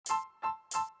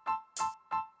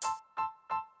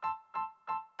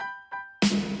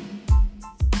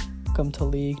Welcome to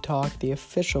League Talk, the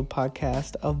official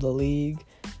podcast of the league.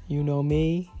 You know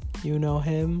me, you know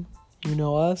him, you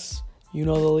know us, you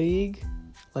know the league.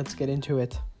 Let's get into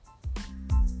it.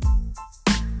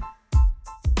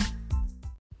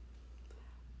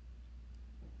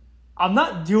 I'm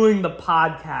not doing the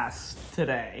podcast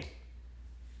today.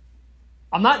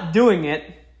 I'm not doing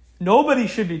it. Nobody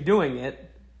should be doing it.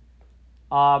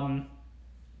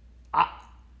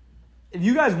 If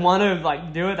you guys want to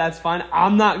do it, that's fine.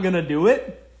 I'm not gonna do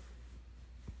it.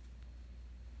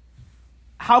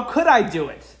 How could I do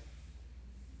it?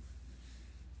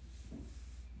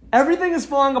 Everything is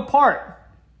falling apart.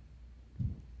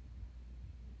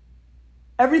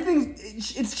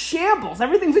 It's shambles.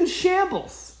 Everything's in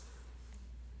shambles.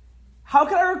 How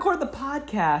can I record the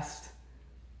podcast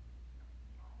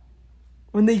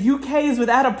when the UK is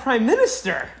without a prime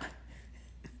minister?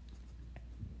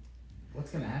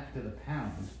 What's going to happen to the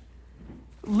pound?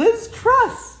 Liz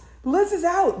Truss. Liz is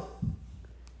out.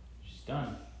 She's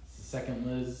done. It's the second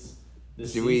Liz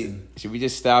this season. Should we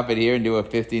just stop it here and do a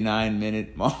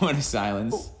 59-minute moment of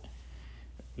silence?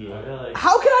 Yeah.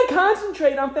 How can I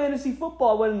concentrate on fantasy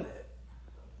football when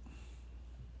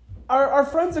our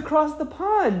friends across the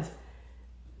pond?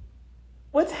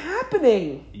 What's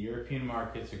happening? The European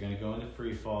markets are going to go into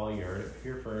free fall. You heard it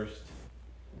here first.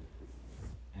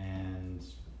 And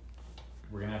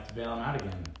we're going to have to bail them out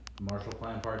again. Marshall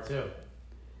Plan Part 2.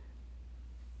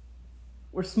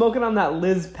 We're smoking on that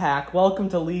Liz pack. Welcome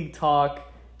to League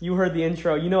Talk. You heard the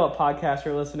intro. You know what podcast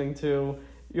you're listening to.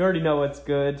 You already know what's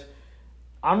good.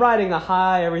 I'm riding a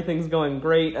high. Everything's going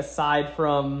great aside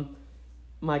from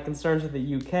my concerns with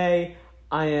the UK.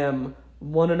 I am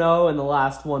 1-0 in the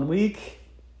last 1 week.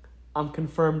 I'm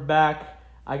confirmed back.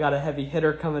 I got a heavy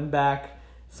hitter coming back.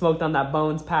 Smoked on that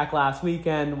Bones pack last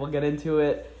weekend. We'll get into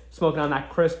it. Smoking on that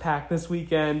Chris pack this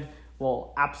weekend.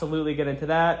 We'll absolutely get into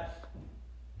that.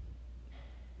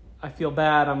 I feel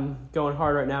bad. I'm going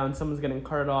hard right now, and someone's getting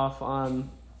carted off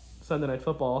on Sunday Night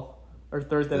Football. Or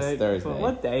Thursday night. Thursday.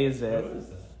 What day is it? Who is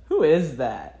that? Who is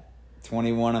that?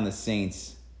 21 on the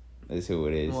Saints is who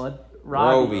it is. Well,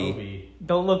 Roby.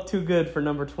 Don't look too good for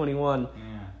number 21.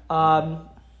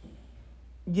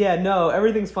 Yeah.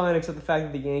 Everything's fine except the fact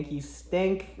that the Yankees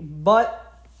stink,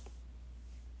 but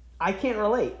I can't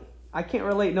relate. I can't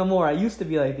relate no more. I used to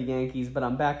be like the Yankees, but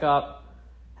I'm back up.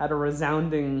 Had a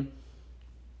resounding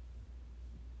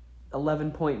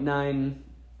 11.9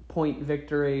 point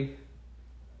victory.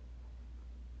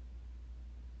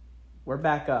 We're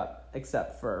back up,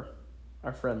 except for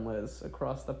our friend Liz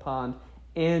across the pond.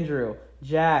 Andrew,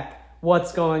 Jack,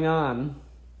 what's going on?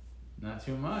 Not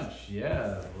too much.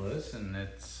 Yeah. Listen,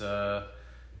 it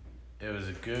was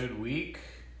a good week.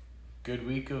 Good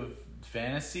week of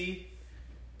fantasy.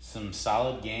 Some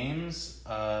solid games.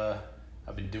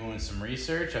 I've been doing some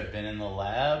research. I've been in the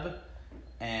lab.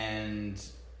 And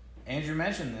Andrew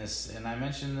mentioned this, and I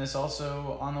mentioned this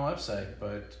also on the website,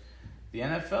 but the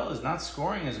NFL is not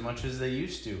scoring as much as they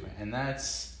used to. And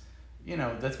that's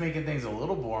making things a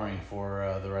little boring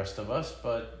for the rest of us.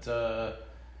 But,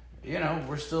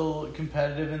 we're still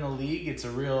competitive in the league. It's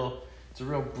a real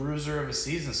bruiser of a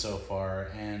season so far.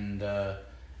 And,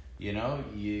 you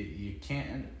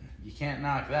can't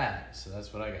knock that. So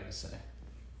that's what I got to say.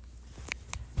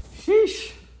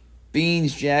 Sheesh.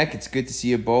 Beans, Jack, it's good to see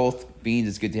you both. Beans,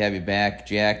 it's good to have you back.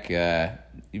 Jack,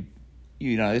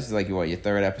 you know, this is like, your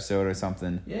third episode or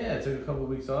something. Yeah, I took a couple of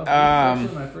weeks off. It's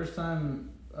actually my first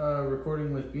time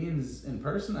recording with Beans in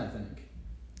person, I think.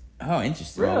 Oh,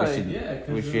 interesting. Really? Well, Yeah,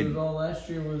 because all last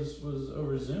year was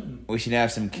over Zoom. We should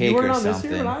have some cake you weren't or on something.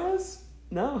 this year when I was?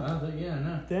 No.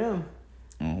 No. Damn.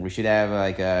 We should have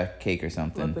like a cake or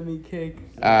something. Let them eat cake.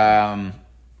 I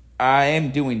am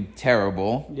doing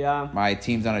terrible. Yeah. My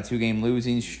team's on a 2-game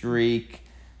losing streak.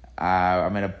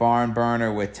 I'm in a barn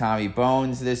burner with Tommy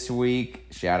Bones this week.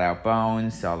 Shout out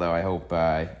Bones, although I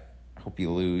hope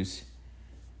you lose.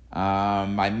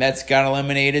 My Mets got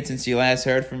eliminated since you last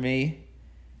heard from me.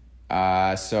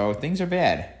 So things are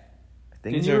bad.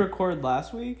 Did you record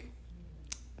last week?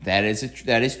 That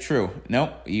is true.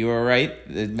 Nope, you were right.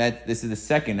 This is the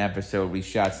second episode we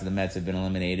shot, so the Mets have been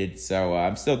eliminated. So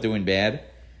I'm still doing bad.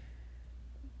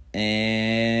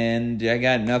 And I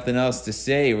got nothing else to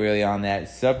say really on that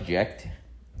subject.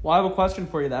 Well, I have a question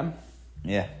for you then.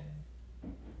 Yeah.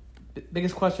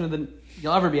 Biggest question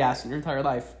you'll ever be asked in your entire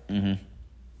life. Mm-hmm.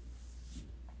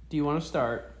 Do you want to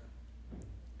start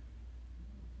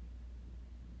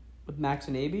with Max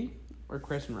and AB or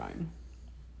Chris and Ryan?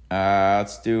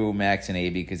 Let's do Max and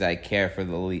AB because I care for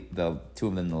the two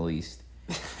of them the least.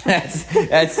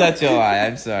 That's such a lie.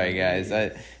 I'm sorry, guys.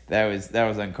 That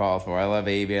was uncalled for. I love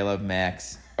AB. I love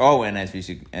Max. Owen, as we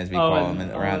call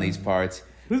him around these parts.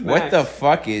 What the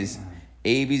fuck is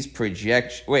AB's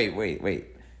projection? Wait.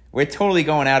 We're totally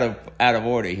going out of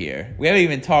order here. We haven't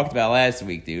even talked about last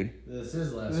week, dude. This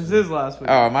is last week.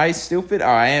 Oh, am I stupid? Oh,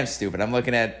 I am stupid. I'm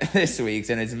looking at this week's,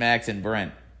 and it's Max and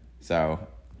Brent. So,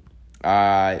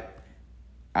 I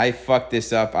fucked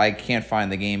this up. I can't find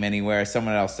the game anywhere.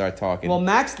 Someone else start talking. Well,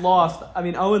 Max lost. I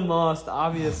mean, Owen lost,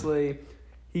 obviously.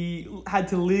 He had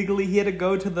to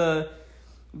go to the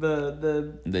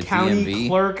county DMV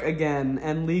clerk again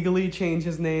and legally change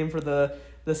his name for the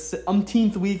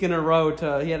umpteenth week in a row.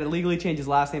 He had to legally change his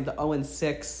last name to Owen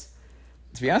 6.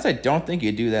 To be honest, I don't think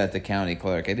you do that at the county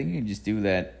clerk. I think you can just do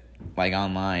that like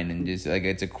online and just like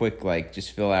it's a quick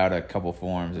just fill out a couple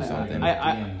forms or something.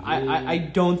 I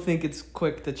don't think it's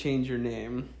quick to change your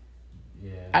name.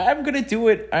 Yeah. I'm gonna do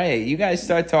it. All right, you guys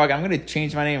start talking. I'm gonna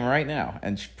change my name right now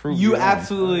and prove you wrong.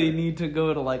 absolutely need to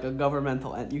go to like a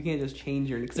governmental end. You can't just change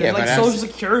your name because there's Social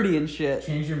Security and shit.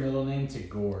 Change your middle name to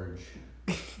Gorge.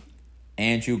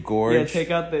 Andrew Gorge. Yeah,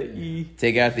 take out the E.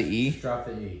 Take out the E. Just drop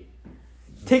the E.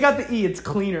 Take out the E. It's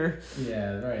cleaner.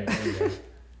 Yeah, right. There you go.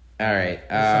 All right.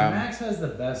 So Max has the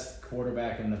best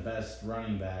quarterback and the best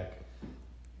running back.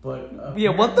 But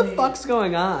what the fuck's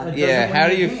going on? Yeah, how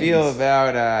do you feel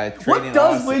about trading? What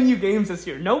does win you games this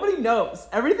year? Nobody knows.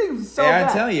 Everything's so bad.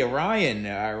 I'm telling you,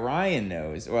 Ryan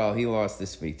knows. Well, he lost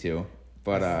this week too.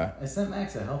 But I sent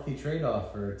Max a healthy trade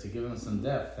offer to give him some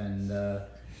depth, and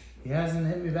he hasn't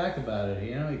hit me back about it.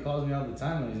 You know, he calls me all the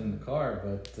time when he's in the car,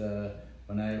 but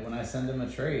when I send him a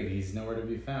trade, he's nowhere to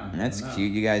be found. That's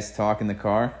cute. You guys talk in the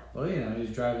car? Well, he's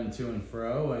driving to and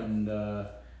fro, and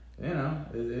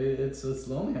it's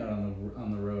lonely out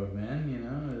on the road,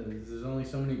 man. There's only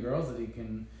so many girls that he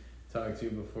can talk to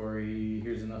before he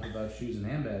hears enough about shoes and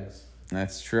handbags.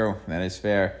 That's true. That is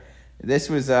fair. This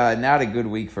was not a good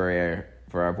week for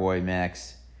our boy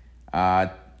Max.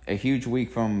 A huge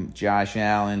week from Josh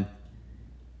Allen.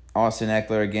 Austin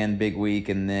Eckler again, big week,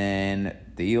 and then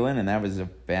Thielen, and that was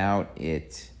about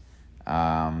it.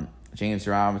 James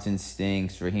Robinson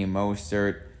stinks. Raheem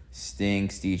Mostert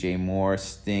stinks. DJ Moore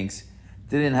stinks.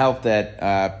 Didn't help that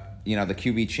the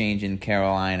QB change in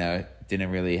Carolina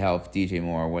didn't really help DJ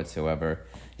Moore whatsoever.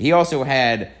 He also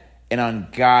had an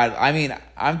ungodly. I mean,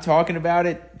 I'm talking about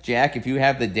it, Jack. If you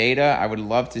have the data, I would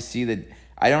love to see the.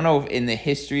 I don't know if in the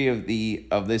history of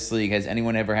this league has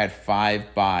anyone ever had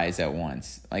 5 buys at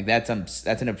once. Like that's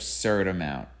an absurd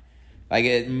amount.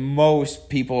 Like most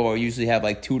people usually have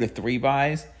like 2 to 3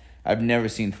 buys. I've never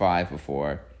seen 5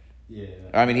 before. Yeah.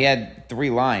 I mean, he had 3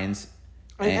 lines.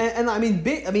 And I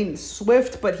mean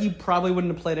Swift, but he probably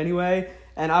wouldn't have played anyway.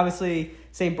 And obviously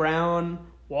St. Brown,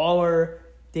 Waller,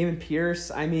 Damon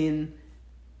Pierce. I mean,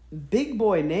 big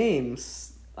boy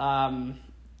names.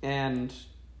 And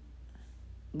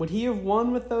would he have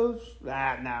won with those?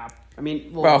 Nah. I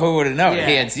mean, well, who would have known? Yeah.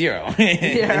 He had 0. Who's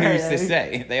to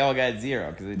say? They all got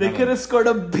 0 because they could have scored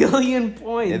 1 billion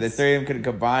points. Yeah, the 3 of them could have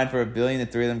combined for 1 billion. The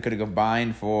 3 of them could have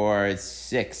combined for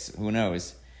 6. Who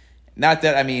knows? Not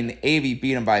that AB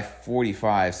beat him by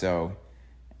 45, so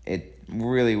it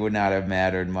really would not have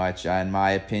mattered much, in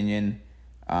my opinion.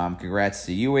 Congrats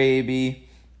to you, AB.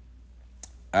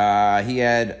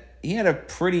 He had a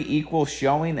pretty equal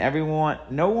showing.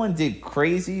 No one did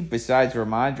crazy besides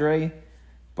Ramondre,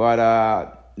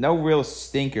 but no real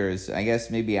stinkers. I guess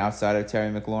maybe outside of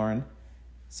Terry McLaurin.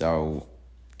 So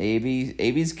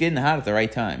AB's getting hot at the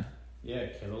right time. Yeah,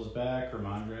 Kittle's back.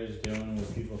 Ramondre's doing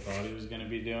what people thought he was going to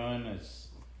be doing. It's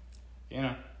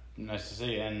nice to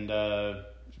see. And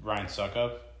Ryan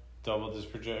Suckup doubled his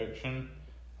projection.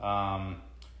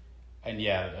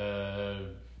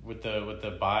 With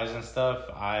the buys and stuff,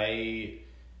 I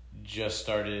just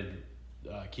started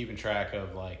keeping track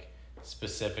of like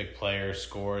specific player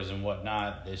scores and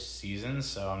whatnot this season,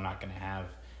 so I'm not going to have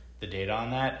the data on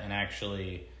that. And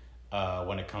actually,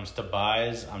 when it comes to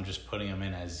buys, I'm just putting them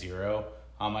in as 0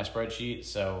 on my spreadsheet,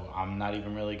 so I'm not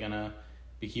even really going to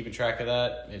be keeping track of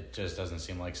that. It just doesn't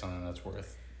seem like something that's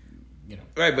worth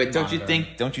Right, but don't monitoring.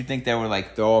 you think that would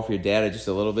like throw off your data just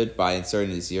a little bit by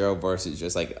inserting a 0 versus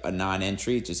just like a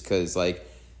non-entry, just because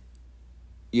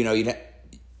you'd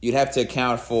have to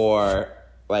account for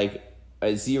like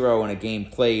a 0 in a game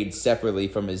played separately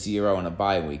from a 0 in a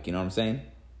bye week. You know what I'm saying?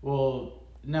 Well,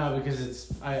 no,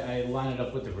 because I line it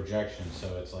up with the projection, so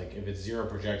it's like if it's 0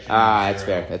 projection. That's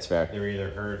fair. That's fair. They're either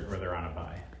hurt or they're on a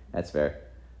bye. That's fair.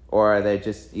 Or they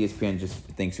just ESPN just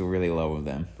thinks we're really low of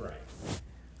them. Right.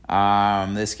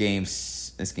 This game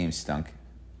stunk.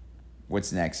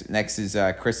 What's next? Next is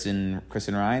Chris and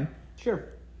Ryan. Sure.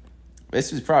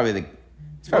 This was probably the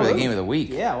game of the week.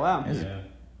 Yeah. Wow.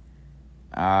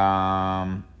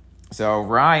 Yeah. So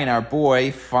Ryan, our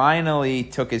boy, finally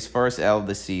took his first L of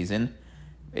the season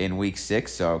in week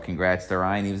 6. So congrats to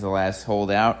Ryan. He was the last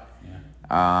holdout.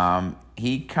 Yeah.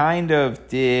 He kind of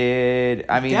did.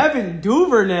 I mean, Devin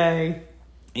Duvernay.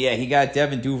 Yeah, he got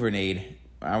Devin Duvernay.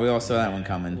 We all saw that one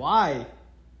coming. Why?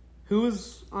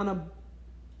 Who's on a?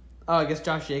 Oh, I guess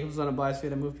Josh Jacobs was on a bye, so he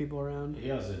had to move people around.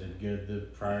 He also did good the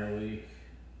prior week.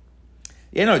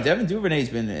 Yeah, no, Devin Duvernay's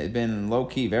been low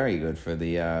key very good for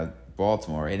the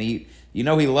Baltimore, and he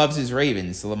loves his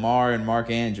Ravens, Lamar and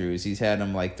Mark Andrews. He's had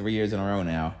them like 3 years in a row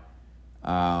now,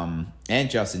 and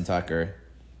Justin Tucker.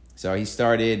 So he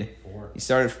started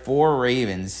 4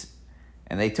 Ravens,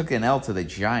 and they took an L to the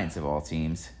Giants of all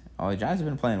teams. Oh, the Giants have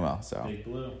been playing well. So Big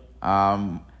Blue.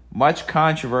 Much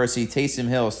controversy. Taysom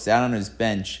Hill sat on his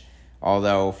bench,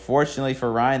 although fortunately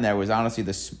for Ryan, that was honestly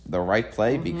the right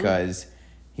play because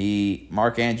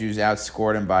Mark Andrews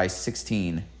outscored him by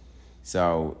 16.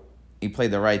 So he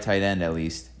played the right tight end at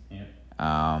least. Yeah.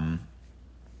 I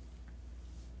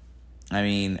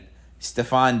mean,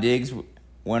 Stephon Diggs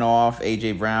went off,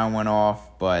 A.J. Brown went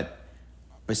off, but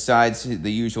besides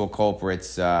the usual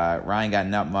culprits, Ryan got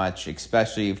not much,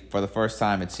 especially for the first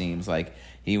time it seems like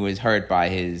he was hurt by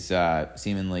his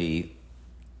seemingly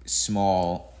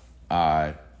small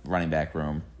running back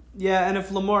room. Yeah, and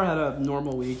if Lamar had a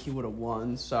normal week, he would have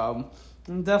won. So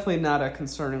definitely not a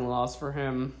concerning loss for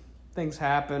him. Things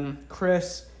happen.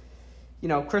 Christian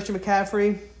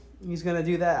McCaffrey, he's going to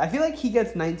do that. I feel like he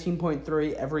gets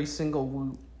 19.3 every single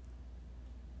week.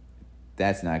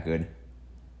 That's not good.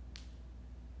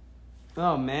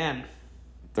 Oh, man.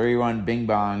 3-1 bing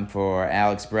bong for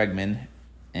Alex Bregman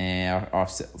and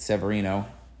off Severino.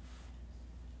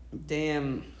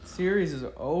 Damn, series is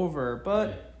over,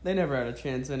 but they never had a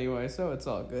chance anyway, so it's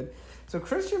all good. So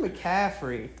Christian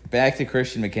McCaffrey. Back to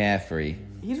Christian McCaffrey.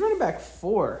 He's running back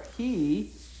 4.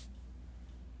 He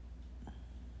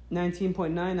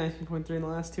 19.9, 19.3 in the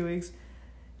last 2 weeks.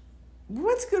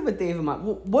 What's good with David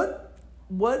Montgomery?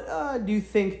 What do you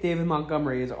think David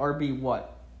Montgomery is? RB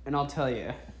what? And I'll tell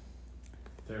you.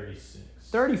 36.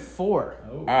 34.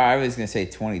 Oh. I was going to say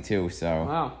 22, so.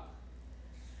 Wow.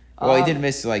 Well, he did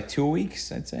miss like 2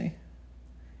 weeks, I'd say.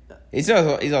 He's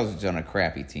also on a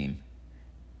crappy team.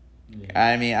 Yeah.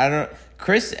 I mean,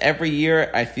 Chris, every year,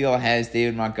 I feel, has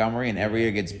David Montgomery, and every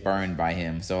year gets burned by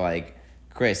him. So, like,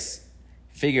 Chris,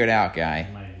 figure it out, guy.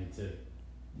 I might need to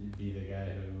be the guy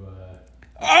who...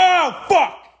 Oh,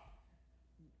 fuck!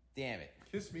 Damn it.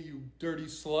 Kiss me, you dirty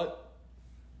slut.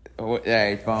 All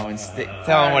right, Bones.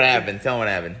 Tell him what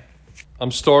happened.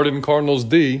 I'm starting Cardinals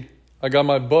D. I got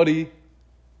my buddy,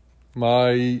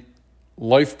 my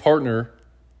life partner,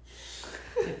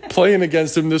 playing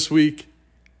against him this week.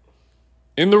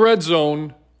 In the red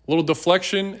zone, a little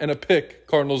deflection and a pick,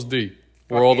 Cardinals D.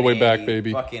 We're all the way back,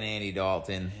 baby. Fucking Andy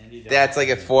Dalton. That's like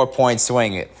a 4-point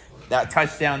swing. That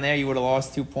touchdown there, you would have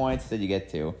lost 2 points. Did you get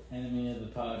 2? Enemy of the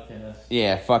podcast.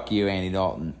 Yeah, fuck you, Andy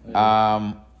Dalton.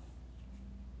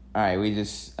 All right,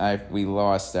 we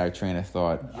lost our train of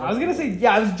thought. I was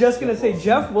just gonna say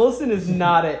Jeff Wilson is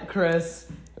not it, Chris.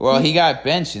 Well, he got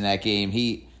benched in that game.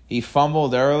 He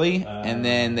fumbled early, and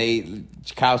then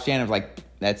Kyle Shanahan was like,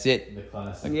 "That's it." The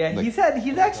classic. Yeah, he's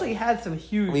actually had some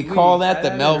huge. We call weeks. that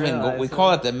the Melvin. We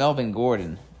call it the Melvin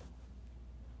Gordon.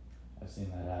 I've seen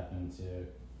that happen to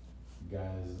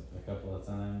guys a couple of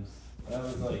times. That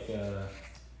was like, who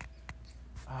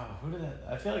did that?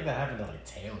 I feel like that happened to like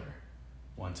Taylor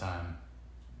one time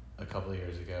a couple of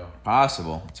years ago.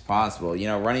 It's possible.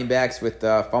 Running backs with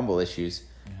fumble issues.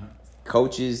 Yeah.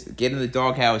 Coaches get in the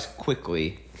doghouse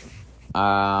quickly.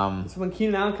 So when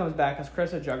Keenan Allen comes back, is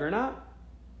Chris a juggernaut?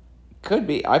 Could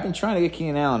be. I've been trying to get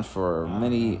Keenan Allen for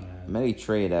many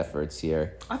trade efforts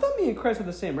here. I thought me and Chris had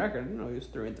the same record. I didn't know he was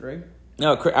 3-3.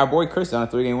 No, our boy Chris is on a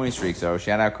 3-game winning streak, so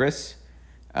shout out Chris.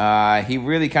 He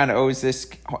really kind of owes this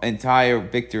entire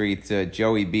victory to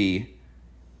Joey B.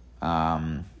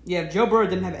 Yeah, if Joe Burrow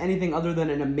didn't have anything other than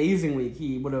an amazing week,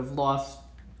 he would have lost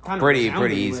pretty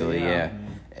easily, yeah.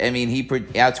 I mean, he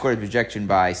outscored his projection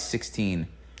by 16.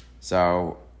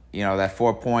 So, that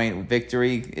 4-point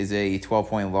victory is a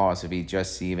 12-point loss if he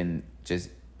just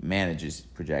manages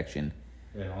projection.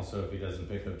 And also, if he doesn't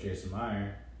pick up Jason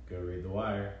Meyer, go read The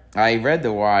Wire. I read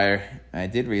The Wire. I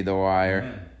did read The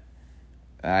Wire.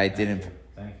 I didn't.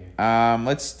 Thank you.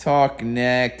 Let's talk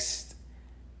next.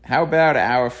 How about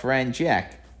our friend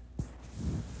Jack?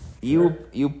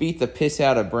 You beat the piss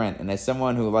out of Brent, and as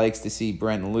someone who likes to see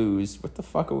Brent lose, what the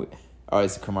fuck are we... Oh,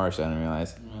 it's a commercial, I didn't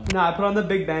realize. No, I put on the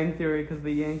Big Bang Theory because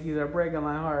the Yankees are breaking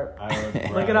my heart.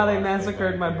 Look at how they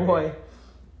massacred my boy.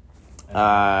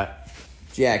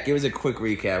 Jack, give us a quick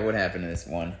recap. What happened in this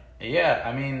one? Yeah,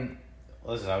 I mean,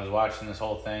 listen, I was watching this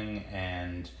whole thing,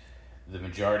 and the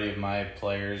majority of my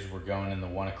players were going in the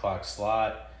 1 o'clock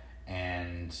slot,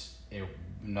 and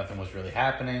nothing was really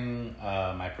happening.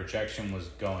 My projection was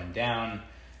going down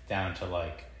to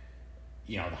like,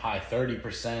 the high 30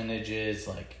 percentages,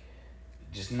 like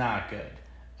just not good.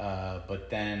 But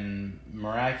then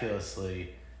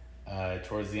miraculously,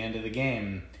 towards the end of the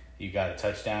game, you got a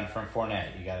touchdown from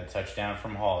Fournette, you got a touchdown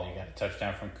from Hall, you got a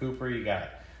touchdown from Cooper, you got a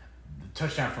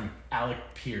touchdown from Alec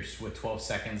Pierce with 12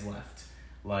 seconds left.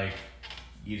 Like,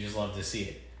 you just love to see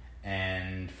it.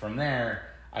 And from there,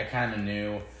 I kind of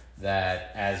knew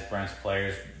that as Brent's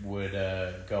players would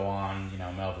go on,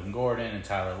 Melvin Gordon and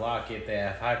Tyler Lockett, they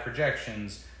have high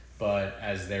projections, but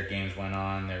as their games went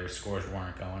on, their scores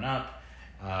weren't going up.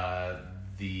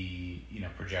 The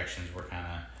projections were kind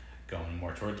of going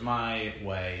more towards my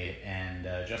way, and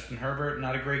Justin Herbert,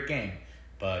 not a great game,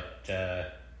 but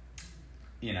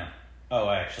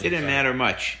actually Didn't matter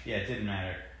much. Yeah, it didn't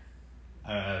matter.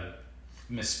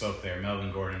 Misspoke there.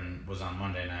 Melvin Gordon was on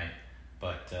Monday night,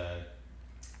 but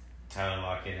Tyler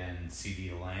Lockett and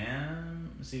CeeDee Lamb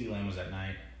was at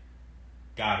night.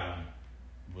 Godwin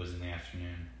was in the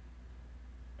afternoon.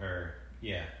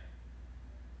 Yeah,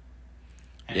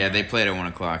 they played at 1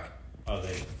 o'clock. Oh,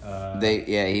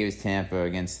 he was Tampa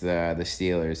against the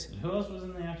Steelers. Who else was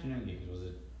in the afternoon games? Was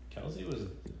it Kelsey?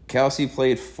 Kelsey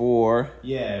played 4.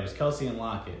 Yeah, it was Kelsey and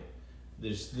Lockett.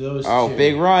 There's those Oh, two.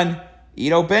 big run.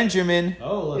 Eno Benjamin.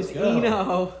 Oh, let's It's go.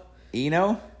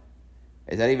 Eno.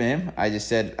 Is that even him? I just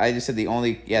said the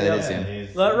only. Yeah, that is him.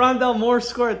 Let Rondell Moore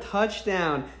score a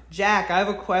touchdown. Jack, I have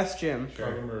a question.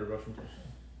 Sure.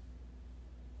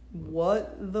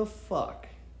 What the fuck?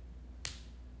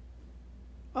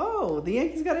 Oh, the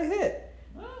Yankees got a hit.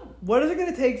 Oh. What is it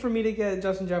going to take for me to get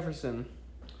Justin Jefferson?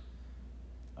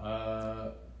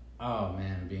 Oh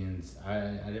man, Beans.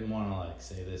 I didn't want to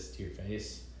say this to your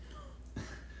face,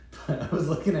 but I was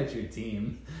looking at your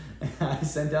team. And I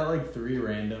sent out 3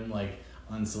 random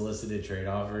unsolicited trade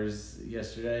offers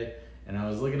yesterday, and I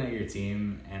was looking at your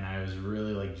team, and I was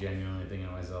really genuinely thinking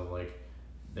to myself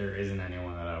there isn't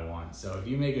anyone that I want. So if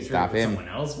you make a trade with someone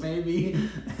else, maybe,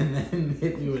 and then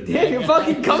hit me with Damn, you're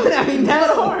fucking coming at me that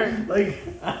hard.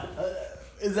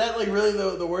 Is that really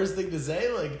the worst thing to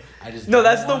say? I just No,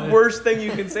 that's the worst thing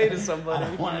you can say to somebody. I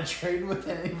don't want to trade with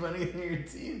anybody in your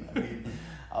team. I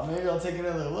mean, maybe I'll take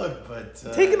another look, but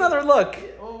take another look.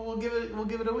 We'll give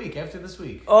it a week after this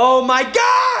week. Oh my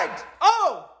God!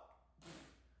 Oh!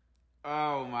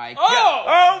 Oh my Oh! god!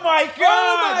 Oh my god!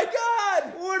 Oh my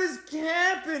God! What is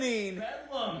happening?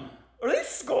 Bedlam. Are they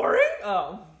scoring?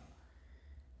 Oh.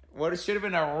 What should have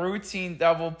been a routine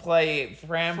double play.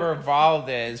 Framber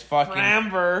Valdez fucking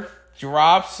Framber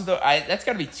drops that's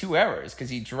got to be 2 errors because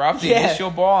he dropped the initial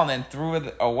ball and then threw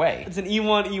it away. It's an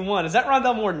E1. Is that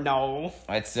Rondell Moore? No.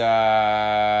 It's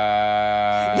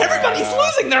Everybody's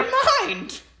losing their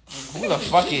mind. Who the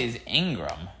fuck is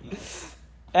Ingram?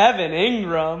 Evan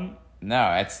Ingram.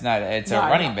 No, it's not. It's a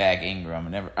running back,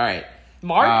 Ingram. All right.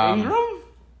 Mark Ingram?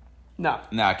 No.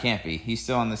 No, it can't be. He's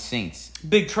still on the Saints.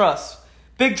 Big trust.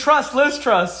 Liz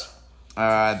Truss.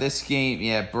 This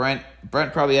game, Brent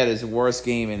probably had his worst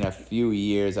game in a few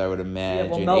years, I would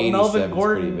imagine. Melvin 87's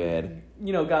Gordon, pretty bad.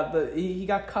 he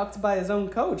got cucked by his own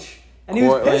coach, and he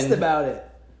was pissed about it.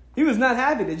 He was not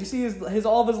happy. Did you see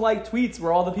all of his tweets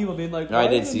where all the people being like, I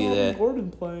did see Melvin that.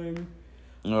 Gordon playing?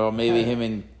 Well, maybe him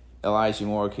and Elijah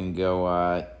Moore can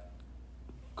go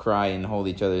cry and hold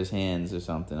each other's hands or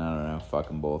something. I don't know. Fuck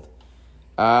them both.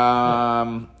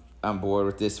 I'm bored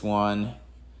with this one.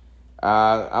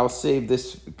 I'll save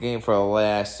this game for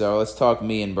last, so let's talk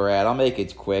me and Brad. I'll make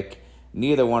it quick.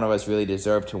 Neither one of us really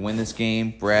deserved to win this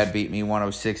game. Brad beat me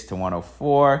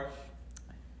 106-104.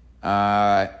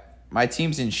 My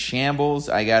team's in shambles.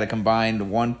 I got a combined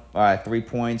 3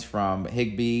 points from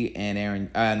Higbee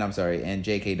and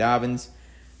J.K. Dobbins.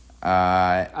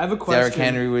 I have a question. Derrick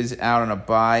Henry was out on a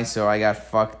bye, so I got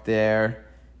fucked there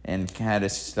and had to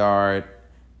start.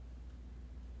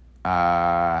 Who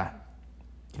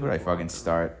did I fucking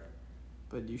start?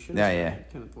 But you should. Yeah.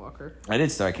 Kenneth Walker. I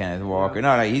did start Kenneth Walker.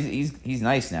 Yeah. No, he's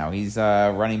nice now. He's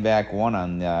running back 1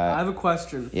 on. I have a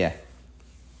question. Yeah.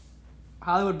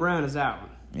 Hollywood Brown is out.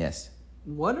 Yes.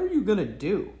 What are you gonna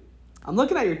do? I'm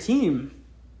looking at your team.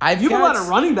 You have a lot of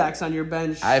running backs on your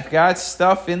bench. I've got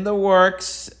stuff in the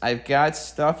works.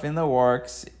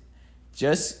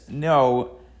 Just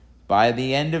know, by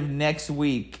the end of next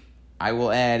week, I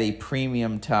will add a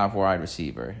premium top wide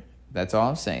receiver. That's all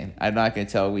I'm saying. I'm not going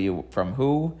to tell you from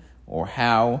who or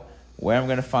how, where I'm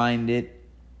going to find it,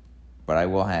 but I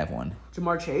will have one.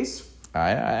 Jamar Chase?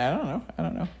 I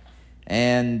don't know.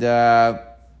 And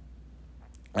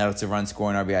That's a run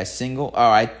scoring RBI single.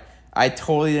 Oh, I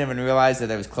totally didn't even realize that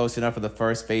I was close enough for the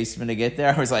first baseman to get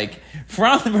there. I was like,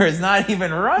 Frommer is not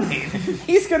even running.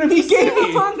 He's going to be Gave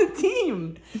saved. up on the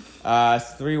team.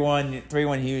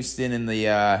 3-1 Houston in the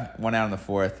 1 out in the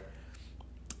fourth.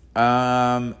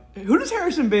 Who does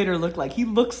Harrison Bader look like? He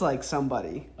looks like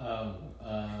somebody.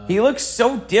 He looks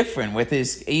so different with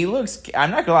his.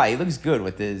 I'm not gonna lie. He looks good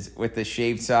with the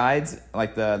shaved sides,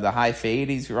 like the high fade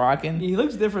he's rocking. He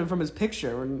looks different from his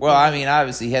picture. Well, I mean,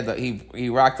 obviously he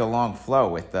rocked a long flow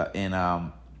with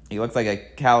he looked like a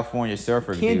California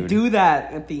surfer dude. Can't do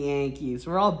that at the Yankees.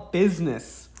 We're all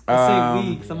business. I say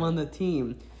we, 'cause I'm on the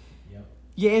team.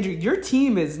 Yeah, Andrew, your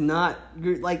team is not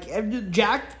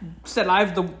Jack said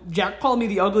Jack called me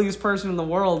the ugliest person in the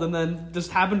world, and then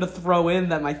just happened to throw in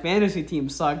that my fantasy team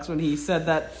sucks when he said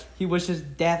that he wishes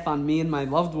death on me and my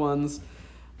loved ones.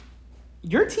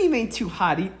 Your team ain't too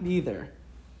hot either.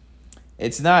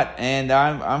 It's not, and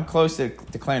I'm close to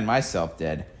declaring myself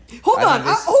dead. Hold on,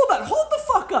 hold the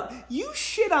fuck up. You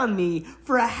shit on me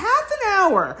for a half an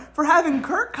hour for having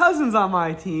Kirk Cousins on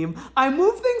my team. I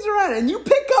move things around, and you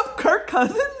pick up Kirk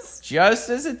Cousins? Just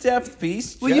as a depth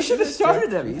piece. Well, you should have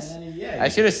started him. I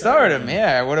should have started him,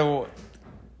 yeah. I would have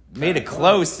made it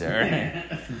closer.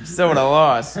 Still would have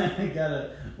lost. I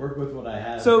gotta work with what I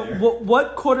have. So, there.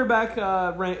 what quarterback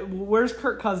where's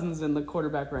Kirk Cousins in the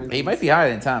quarterback rankings? He might be higher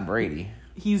than Tom Brady.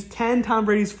 He's 10, Tom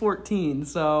Brady's 14,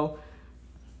 so...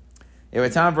 Yeah,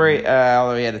 but Tom Brady,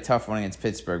 although he had a tough one against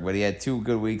Pittsburgh, but he had 2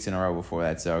 good weeks in a row before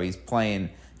that, so he's playing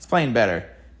better.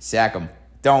 Sack him.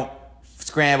 Don't.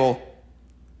 Scramble.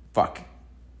 Fuck.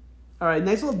 All right,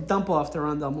 nice little dump off to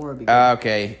Rondell Moore.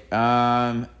 Okay.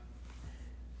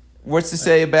 What's to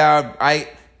say about... I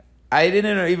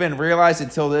didn't even realize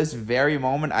until this very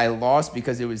moment I lost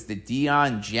because it was the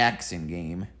Deion Jackson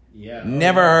game. Yeah.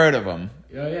 Never heard of him.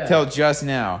 Oh, yeah. Till just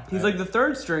now. He's like the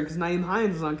third string because Naeem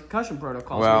Hines is on concussion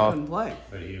protocol, so Well- he couldn't play.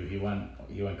 But he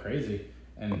went crazy,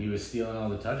 and he was stealing all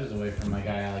the touches away from my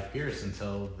guy Alec Pierce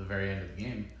until the very end of the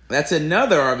game. That's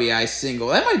another RBI single.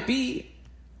 That might be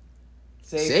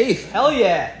safe. Hell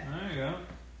yeah. There you go.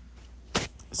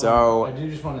 So I do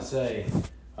just want to say,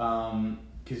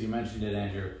 because you mentioned it,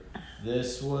 Andrew,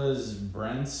 this was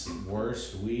Brent's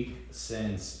worst week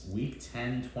since week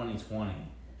 10, 2020,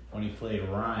 when he played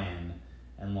Ryan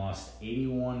and lost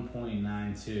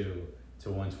 81.92 to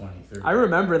 123. I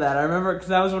remember that. I remember because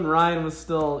that was when Ryan was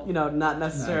still, not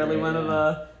necessarily one of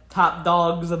the top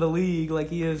dogs of the league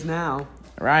like he is now.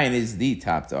 Ryan is the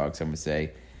top dog, some would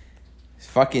say.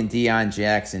 Fucking Deion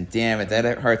Jackson. Damn it,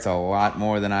 that hurts a lot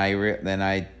more than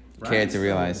I cared to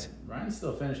realize. Ryan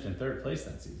still finished in third place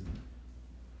that season.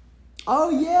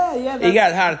 Oh yeah. He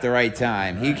got hot at the right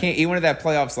time. Right. He wanted that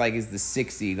playoffs like is the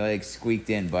 60, like squeaked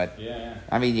in. But yeah.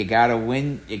 I mean, you gotta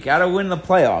win. You gotta win the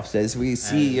playoffs, as we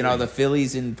see. The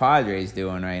Phillies and Padres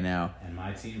doing right now. And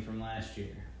my team from last year.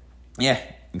 Yeah,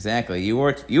 exactly. You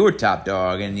were top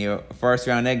dog in your first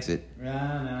round exit.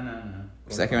 No.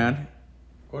 Second round.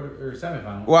 Quarter or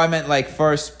semifinal. Well, I meant like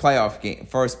first playoff game.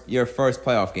 Your first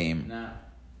playoff game. No,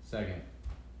 second.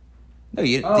 No,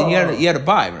 you had a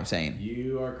bye. What I'm saying.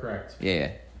 You are correct.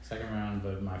 Yeah. Second round,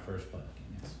 but my first playoff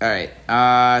game. Yes. All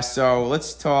right. So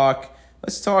let's talk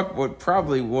what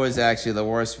probably was actually the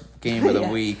worst game of the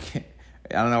week. I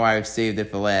don't know why I've saved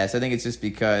it for last. I think it's just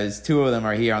because 2 of them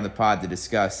are here on the pod to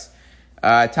discuss.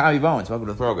 Tommy Bones, welcome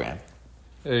to the program.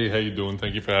 Hey, how you doing?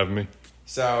 Thank you for having me.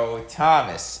 So,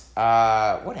 Thomas,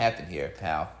 what happened here,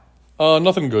 pal?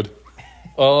 Nothing good.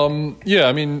 Yeah,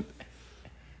 I mean,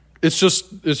 it's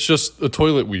just a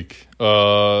toilet week.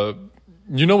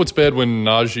 It's bad when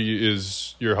Najee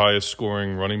is your highest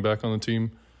scoring running back on the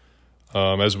team.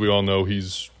 As we all know,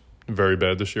 he's very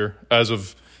bad this year. As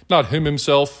of not him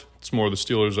himself, it's more the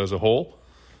Steelers as a whole.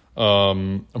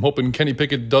 I'm hoping Kenny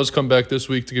Pickett does come back this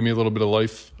week to give me a little bit of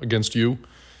life against you.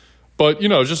 But,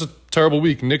 it's just a terrible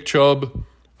week. Nick Chubb,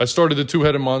 I started the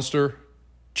 2-headed monster,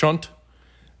 Chunt,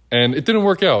 and it didn't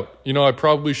work out. I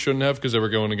probably shouldn't have because they were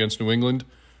going against New England.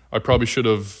 I probably should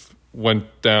have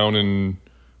went down and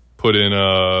put in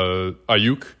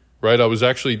Ayuk, right? I was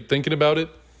actually thinking about it,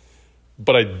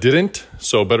 but I didn't.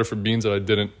 So better for Beans that I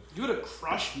didn't. You would have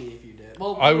crushed me if you did.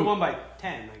 Well, you would have won by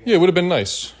 10, I guess. Yeah, it would have been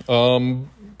nice.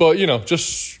 But,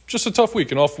 just a tough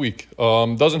week, an off week.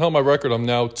 Doesn't help my record. I'm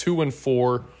now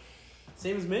 2-4.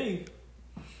 Same as me.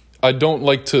 I don't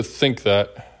like to think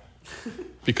that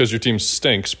because your team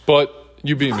stinks, but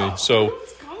you beat me. So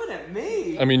Who's coming at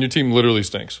me? I mean, your team literally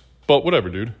stinks. But whatever,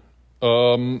 dude.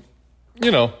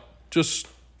 Just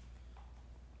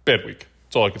bad week.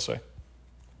 That's all I can say.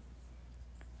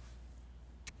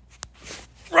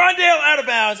 Rondale out of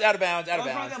bounds. Out of bounds. Out Out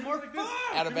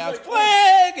of bounds.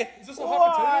 Flag! Is this a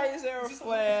hot Why potato? is there a Is this a hot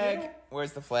flag? potato?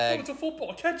 Where's the Oh, flag? it's a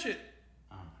football. Catch it.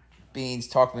 Beans,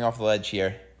 talk me off the ledge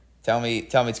here. Tell me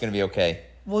it's going to be okay.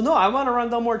 Well, no, I want to run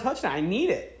Delmore touchdown. I need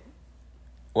it.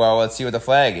 Well, let's see what the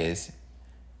flag is.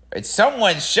 It's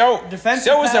someone show.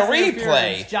 Defensive Show us a pass replay.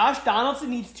 interference. Josh Donaldson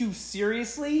needs to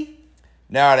seriously.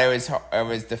 No, it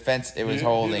was defense. It was He-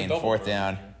 holding, he was a fourth double.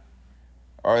 down.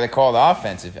 Or they called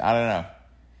offensive. I don't know.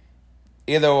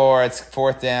 Either or, it's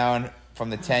fourth down from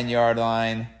the 10-yard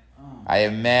line. I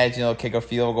imagine they'll kick a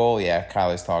field goal. Yeah,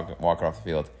 Kyler's walking off the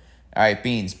field. All right,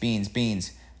 Beans.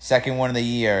 Second one of the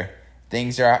year.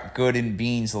 Things are good in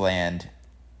Beans land.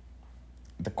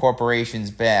 The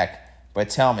corporation's back. But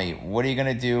tell me, what are you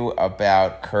going to do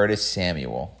about Curtis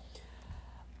Samuel?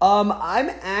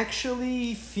 I'm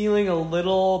actually feeling a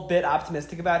little bit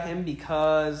optimistic about him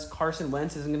because Carson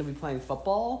Wentz isn't going to be playing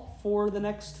football for the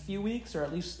next few weeks, or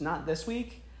at least not this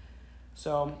week.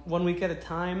 So 1 week at a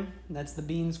time. That's the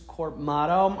Beans Corp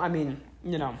motto. I mean,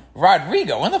 you know.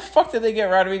 Rodrigo. When the fuck did they get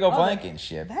Rodrigo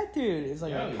Blankenship? That dude is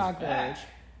like a cockroach.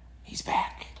 He's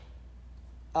back.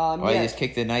 Yeah. He just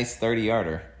kicked a nice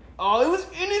 30-yarder. Oh, it was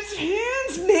in his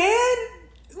hands, man.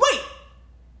 Wait.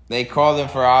 They called him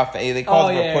for off. They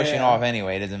called him for pushing yeah. off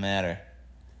anyway. It doesn't matter.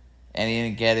 And he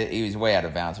didn't get it. He was way out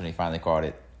of bounds when he finally caught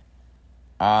it.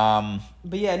 But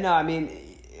yeah, no, I mean,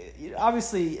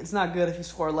 obviously it's not good if you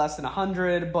score less than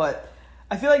 100, but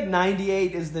I feel like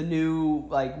 98 is the new,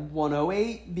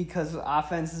 108 because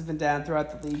offense has been down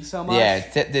throughout the league so much. Yeah,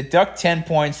 deduct 10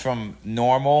 points from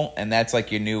normal, and that's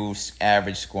like your new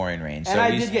average scoring range. And so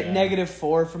I did get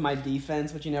 -4 from my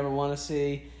defense, which you never want to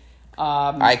see.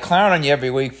 I clown on you every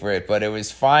week for it, but it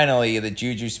was finally the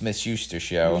Juju Smith-Schuster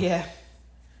show. Yeah.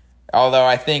 Although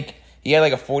I think he had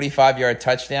like a 45-yard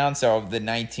touchdown, so of the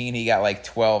 19, he got like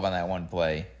 12 on that one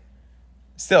play.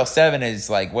 Still, 7 is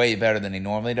like way better than he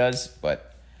normally does,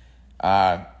 but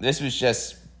this was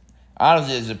just,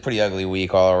 honestly, it was a pretty ugly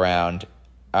week all around.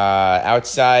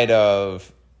 Outside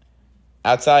of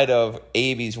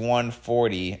Avi's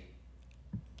 140,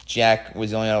 Jack was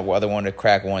the only other one to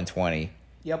crack 120.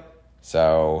 Yep.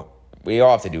 So we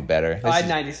all have to do better. I had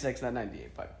 96, not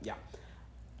 98, but yeah.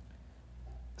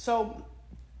 So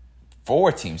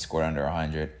 4 teams scored under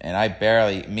 100, and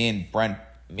me and Brad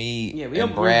we're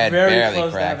barely very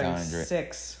close to cracked having 100.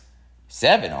 6.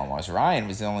 7 almost. Ryan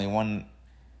was the only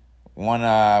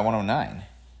 109.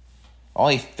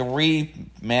 Only 3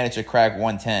 managed to crack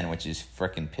 110, which is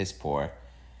freaking piss poor.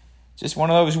 Just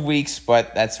one of those weeks,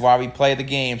 but that's why we play the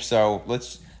game. So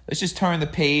let's just turn the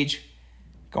page,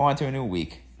 go on to a new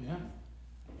week.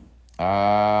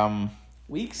 Yeah.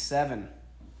 Week 7.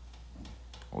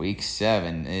 Week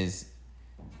 7 is.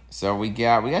 So we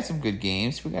got some good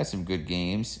games.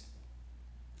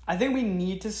 I think we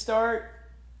need to start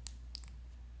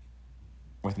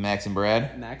With Max and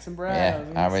Brad? Max and Brad.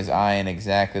 Yeah, I was eyeing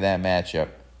exactly that matchup.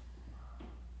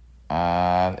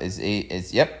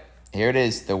 Yep, here it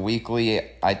is. The weekly.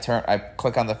 I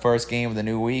click on the first game of the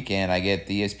new week, and I get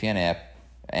the ESPN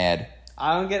ad.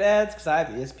 I don't get ads because I have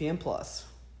ESPN Plus.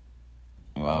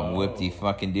 Well,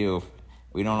 whoop-de-fucking do.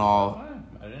 We don't all.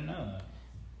 I didn't know that.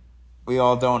 We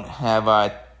all don't have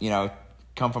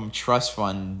come from trust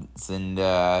funds and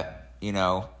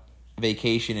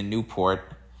vacation in Newport.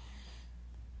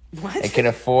 What? It can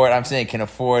afford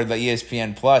the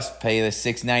ESPN Plus, pay the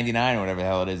 $6.99 or whatever the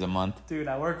hell it is a month. Dude,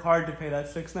 I work hard to pay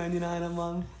that $6.99 a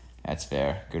month. That's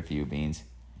fair. Good for you, Beans.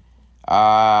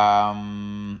 Why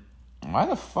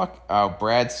the fuck? Oh,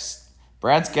 Brad's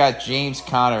got James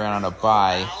Conner on a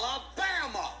bye.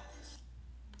 Alabama.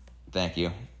 Thank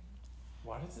you.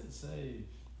 Why does it say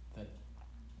that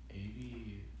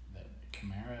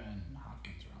Kamara and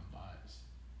Hopkins are on buys?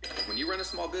 When you run a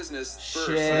small business, first.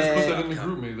 Shit. I just put that in the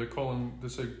group me. They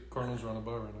say Cardinals are on a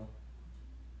bye right now.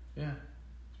 Yeah.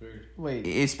 It's weird. Wait.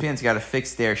 ESPN's got to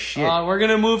fix their shit. We're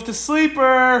going to move to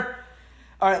Sleeper.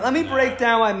 All right, let me break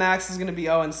down why Max is going to be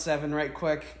 0-7 right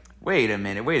quick. Wait a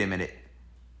minute.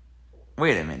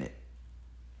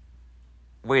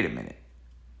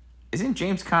 Isn't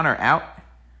James Conner out?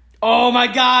 Oh, my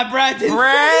God. Brad didn't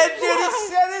Brad say didn't it.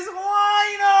 set his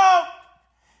lineup.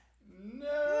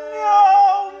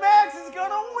 No, Max is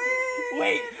gonna win.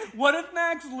 Wait, what if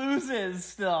Max loses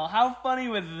still? How funny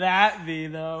would that be,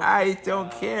 though? I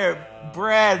don't care,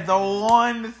 Brad. The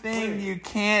one thing you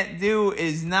can't do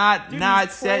is not Dude, not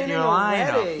he's set your planning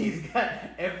lineup. already. He's got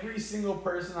every single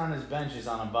person on his bench is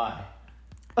on a buy.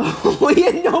 Oh, he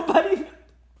had nobody.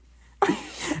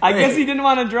 I guess he didn't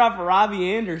want to drop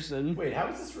Robbie Anderson. Wait, how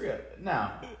is this real? No,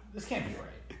 this can't be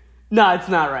right. No, it's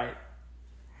not right.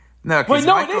 No, Wait,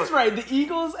 no, it is right. The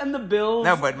Eagles and the Bills.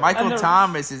 No, but Michael and the-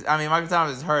 Thomas is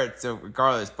hurt, so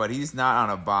regardless, but he's not on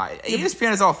a bye.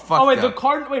 ESPN is all fucked Oh, wait, up.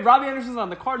 Robbie Anderson's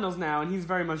on the Cardinals now, and he's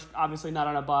very much obviously not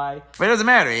on a bye. But it doesn't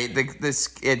matter.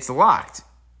 It's locked.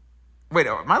 Wait,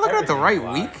 am I looking at the right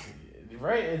Everything's week? locked.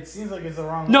 Right? It seems like it's the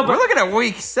wrong No, week. We're looking at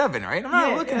week 7, right? I'm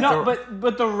not looking at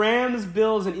but the Rams,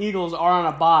 Bills, and Eagles are on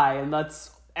a bye, and that's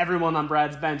everyone on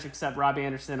Brad's bench except Robbie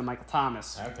Anderson and Michael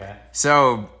Thomas. Okay.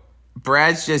 So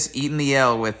Brad's just eating the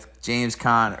L with James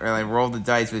Conner, or like rolled the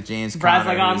dice with James Brad's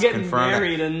Conner. like, I'm who's getting confirmed-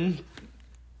 married in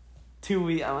 2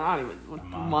 weeks. I don't even a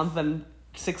month and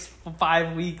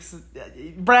 5 weeks.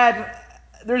 Brad,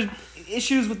 there's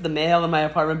issues with the mail in my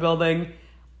apartment building.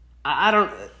 I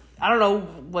don't know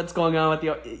what's going on with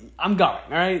the. I'm going. All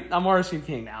right, I'm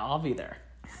RSVPing now. I'll be there.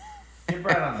 Get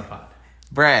Brad on the pod.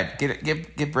 Brad,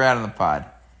 get Brad on the pod.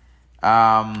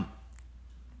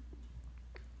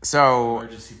 So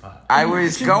Emergency pod. I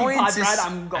was going Pod, to. Brad,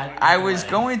 I'm going. I was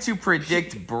going to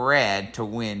predict Brad to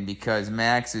win because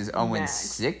Max is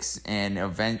 0-6 and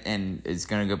is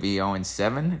going to be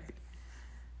 0-7.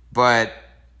 But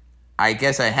I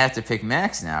guess I have to pick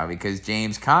Max now because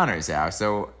James Conner's out.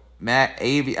 So Brad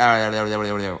is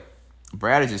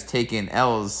just taking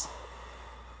L's.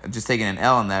 Just taking an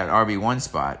L in that RB1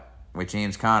 spot with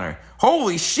James Conner.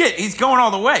 Holy shit, he's going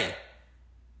all the way.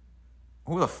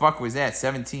 Who the fuck was that?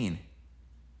 17.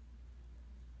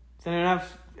 Does anyone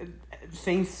have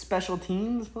Saints special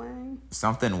teams playing?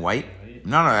 Something white?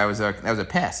 No, that was a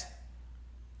pass.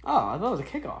 Oh, I thought it was a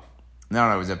kickoff.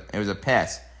 No, it was a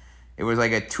pass. It was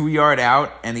like a 2-yard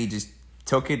out, and he just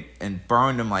took it and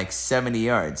burned him like 70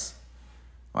 yards.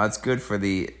 Well, that's good for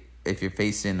if you're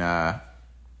facing the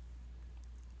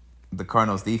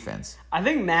Cardinals defense. I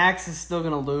think Max is still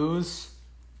gonna lose.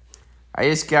 I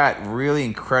just got really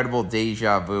incredible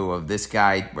deja vu of this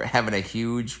guy having a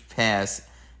huge pass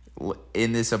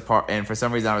in this apartment, and for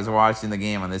some reason I was watching the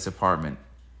game on this apartment.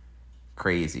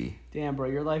 Crazy. Damn, bro,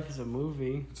 your life is a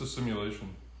movie. It's a simulation.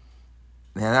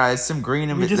 Yeah, no, there's some green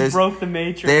in We just broke the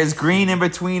matrix. There's green in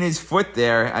between his foot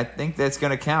there. I think that's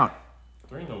gonna count.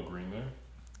 There ain't no green there.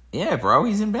 Yeah, bro,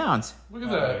 he's in bounds. Look at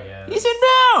that. Yeah. He's in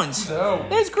bounds. No.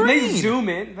 There's Can green. they zoom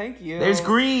in? Thank you. There's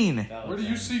green Where do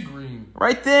you see green?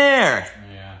 right there.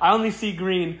 Yeah. I only see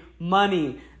green.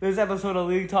 Money. This episode of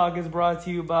League Talk is brought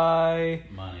to you by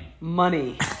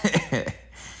Money.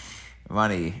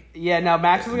 Money Yeah, now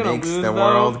Max is gonna makes lose the though.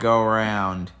 world go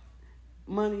round.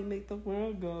 Money make the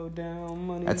world go down.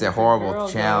 Money. That's make a the horrible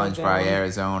world challenge go by down.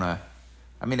 Arizona.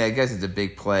 I mean, I guess it's a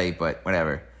big play, but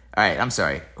whatever. All right, I'm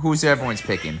sorry. Who's everyone's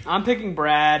picking? I'm picking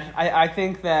Brad. I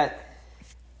think that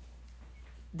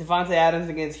Devontae Adams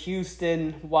against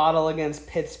Houston, Waddle against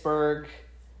Pittsburgh.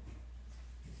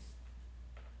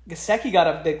 Gesicki got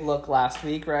a big look last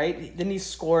week, right? Didn't he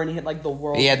score and he hit like the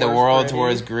world's He had the worst world's gritty?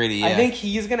 worst gritty, yeah. I think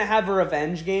he's going to have a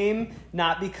revenge game,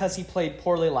 not because he played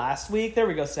poorly last week. There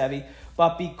we go, Sevi.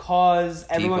 But because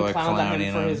everyone are clowned on him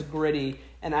clowning for him. his gritty.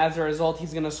 And as a result,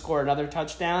 he's going to score another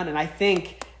touchdown. And I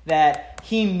think that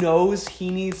he knows he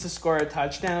needs to score a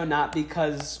touchdown, not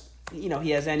because he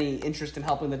has any interest in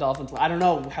helping the Dolphins. I don't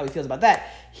know how he feels about that.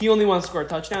 He only wants to score a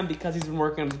touchdown because he's been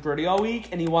working on his gritty all week,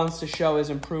 and he wants to show his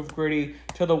improved gritty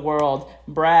to the world.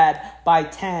 Brad, by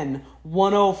 10,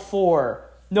 104.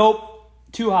 Nope,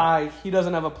 too high. He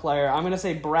doesn't have a player. I'm going to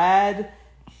say Brad,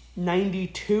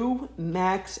 92,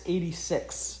 Max,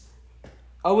 86.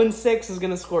 0-6 is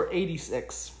going to score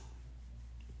 86.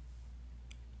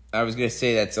 I was going to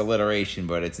say that's alliteration,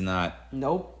 but it's not.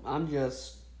 Nope, I'm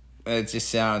just... It just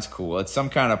sounds cool. It's some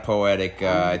kind of poetic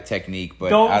technique,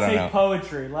 but Don't I don't say know.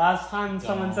 poetry. Last time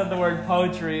someone said the word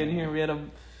poetry in here, we had to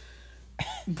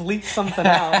bleep something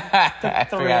out. Took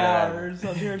 3 forgot about it. hours.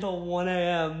 I'm here until 1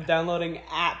 a.m. downloading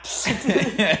apps.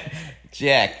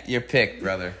 Jack, your pick,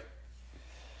 brother.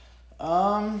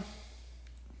 I'll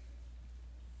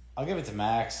give it to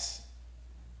Max.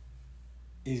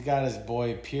 He's got his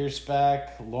boy Pierce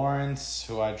back. Lawrence,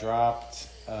 who I dropped,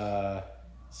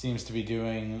 seems to be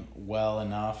doing well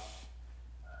enough.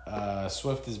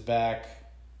 Swift is back.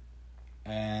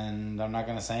 And I'm not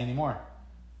going to say any more.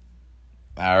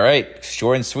 All right.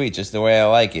 Short and sweet, just the way I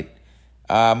like it.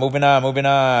 Moving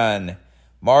on.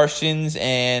 Martians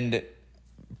and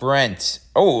Brent.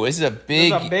 Oh, this is a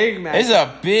big matchup. This is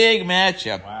a big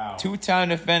matchup. Wow. 2-time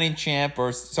defending champ,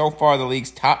 or so far the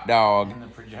league's top dog. And the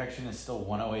projection is still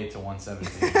 108 to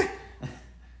 117.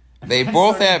 They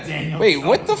both have. Daniel Wait, Jones.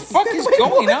 what the fuck is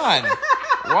going on?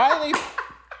 Why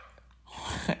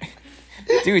are they?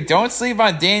 Dude, don't sleep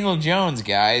on Daniel Jones,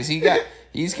 guys. He's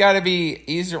got to be.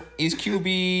 He's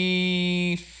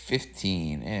QB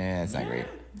 15. That's not great.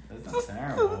 That's not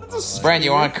terrible. Brent,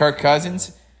 you want Kirk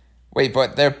Cousins? Wait,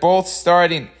 but they're both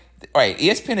starting. Wait,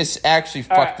 ESPN is actually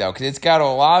fucked though, because it's got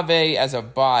Olave as a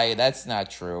bye. That's not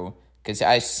true, because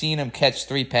I've seen him catch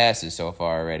 3 passes so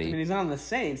far already. I mean, he's on the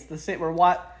Saints. We're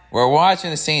watching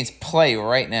the Saints play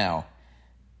right now.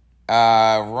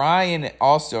 Ryan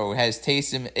also has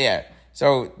Taysom. Yeah,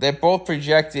 so they're both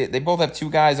projected. They both have 2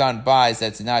 guys on buys.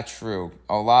 That's not true.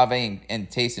 Olave and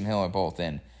Taysom Hill are both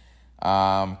in.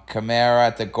 Kamara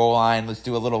at the goal line. Let's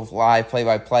do a little live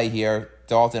play-by-play here.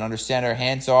 Dalton under center,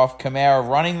 hands off. Kamara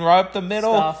running right up the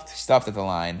middle. Stuffed at the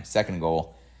line. Second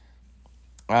goal.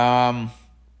 I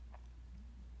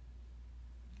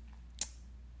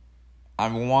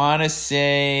want to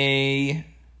say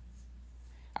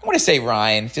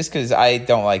Ryan, just because I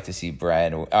don't like to see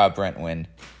Brent win.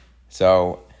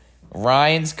 So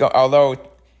Ryan's although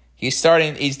he's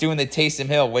doing the Taysom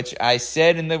Hill, which I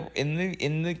said in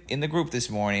the group this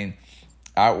morning.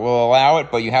 I will allow it,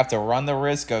 but you have to run the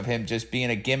risk of him just being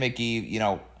a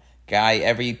gimmicky, guy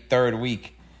every third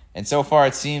week. And so far,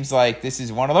 it seems like this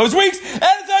is one of those weeks. And as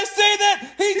I say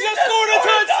that, he just scored a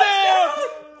touchdown.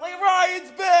 Like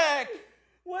Ryan's back.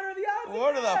 What are the odds?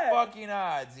 What are the fucking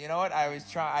odds? You know what? I was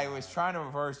trying to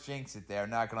reverse jinx it there.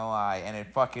 Not gonna lie, and it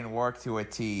fucking worked to a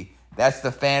T. That's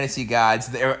the fantasy gods.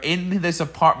 They're in this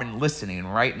apartment listening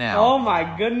right now. Oh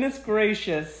my goodness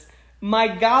gracious. My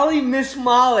golly, Miss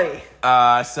Molly.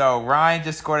 So Ryan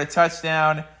just scored a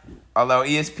touchdown, although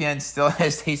ESPN still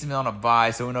has Taysom Hill on a bye,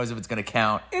 so who knows if it's going to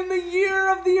count. In the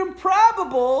year of the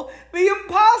improbable, the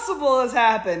impossible has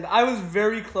happened. I was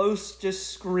very close, just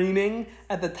screaming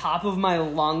at the top of my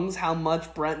lungs how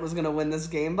much Brent was going to win this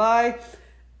game by.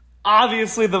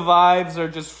 Obviously, the vibes are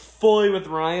just fully with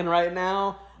Ryan right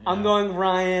now. Yeah. I'm going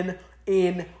Ryan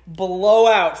in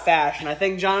blowout fashion. I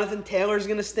think Jonathan Taylor's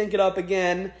going to stink it up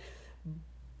again.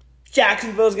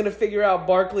 Jacksonville's going to figure out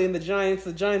Barkley and the Giants.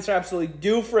 The Giants are absolutely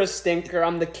due for a stinker.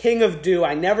 I'm the king of do.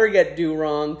 I never get do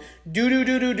wrong. Do.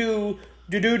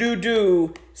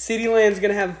 CeeDee Lamb's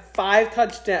going to have 5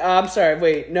 touchdowns. I'm sorry,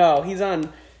 wait. No, he's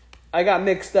on. I got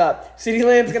mixed up. CeeDee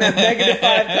Lamb's going to have negative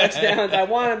 5 touchdowns. I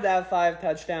want him to have 5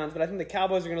 touchdowns, but I think the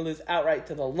Cowboys are going to lose outright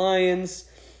to the Lions.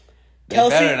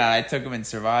 Kelsey, better not. I took him in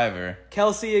Survivor.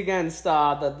 Kelsey against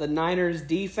the Niners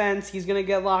defense. He's going to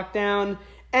get locked down.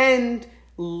 And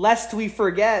lest we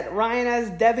forget, Ryan has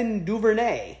Devin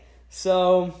Duvernay.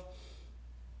 So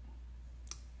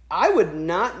I would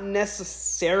not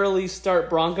necessarily start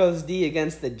Broncos D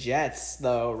against the Jets,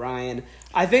 though, Ryan.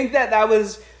 I think that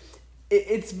was...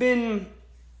 It's been...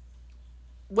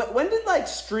 When did,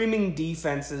 streaming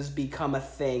defenses become a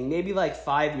thing? Maybe,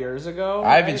 5 years ago?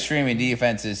 I've been streaming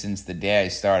defenses since the day I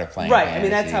started playing Right, fantasy. I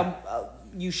mean, that's how...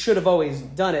 you should have always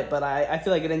done it, but I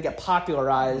feel like it didn't get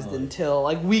popularized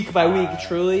until week by week,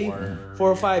 truly, 4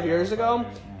 or 5 years ago.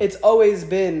 It's always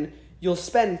been, you'll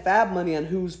spend fab money on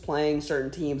who's playing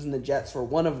certain teams, and the Jets were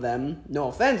one of them. No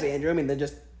offense, Andrew. I mean, they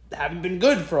just haven't been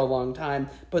good for a long time.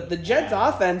 But the Jets'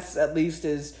 offense, at least,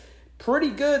 is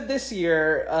pretty good this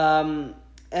year.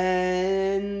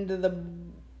 And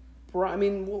where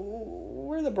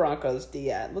are the Broncos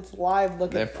D at? Let's live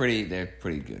look they're at pretty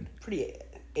good. Pretty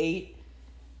 8.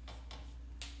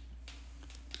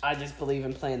 I just believe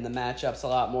in playing the matchups a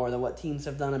lot more than what teams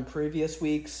have done in previous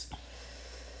weeks.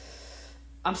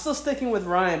 I'm still sticking with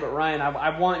Ryan, but Ryan,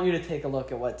 I want you to take a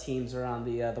look at what teams are on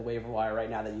the waiver wire right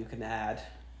now that you can add.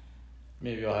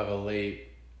 Maybe you'll have a late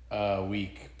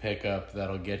week pickup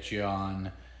that'll get you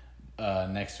on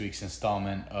next week's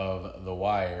installment of The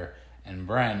Wire. And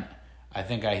Brent, I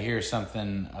think I hear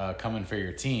something coming for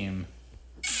your team.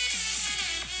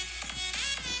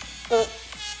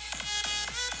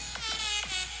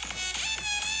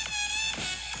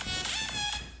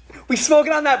 We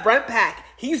smoking on that Brent pack.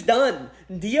 He's done.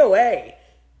 DOA.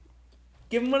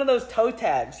 Give him one of those toe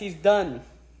tags. He's done.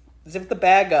 Zip the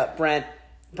bag up, Brent.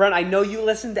 Brent, I know you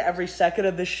listen to every second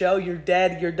of this show. You're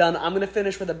dead. You're done. I'm going to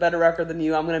finish with a better record than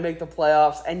you. I'm going to make the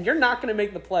playoffs. And you're not going to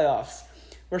make the playoffs.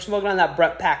 We're smoking on that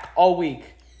Brent pack all week.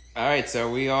 All right, so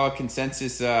we all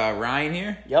consensus Ryan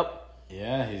here? Yep.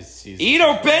 Yeah, he's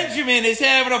Ito Benjamin is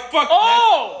having a fuck.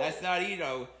 Oh! That's not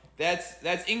Ito.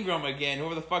 That's Ingram again.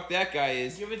 Whoever the fuck that guy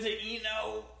is. Give it to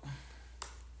Eno.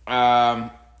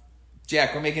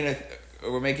 Jack, we're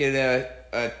making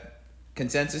a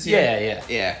consensus here.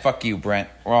 Yeah. Fuck you, Brent.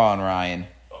 We're all on Ryan.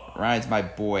 Ryan's my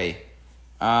boy.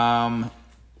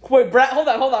 Wait, Brad. Hold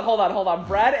on.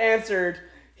 Brad answered.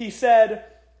 He said,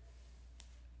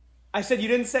 I said, you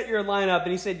didn't set your lineup.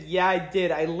 And he said, yeah, I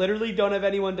did. I literally don't have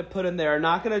anyone to put in there. I'm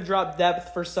not going to drop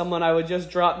depth for someone I would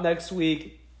just drop next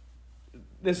week.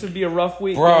 This would be a rough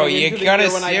week. Bro, you gotta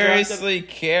seriously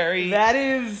carry. That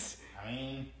is... I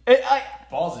mean, I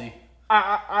ballsy.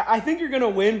 I think you're gonna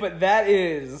win, but that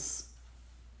is,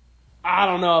 I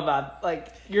don't know about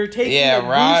you're taking a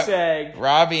goose egg.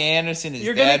 Robbie Anderson is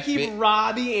You're gonna keep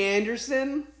Robbie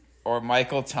Anderson or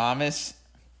Michael Thomas.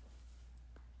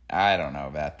 I don't know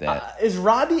about that. Is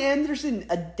Robbie Anderson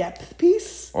a depth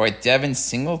piece? Or Devin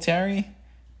Singletary?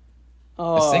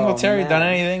 Oh, Has Singletary man. done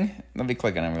anything? Let me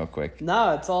click on him real quick.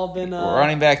 No, it's all been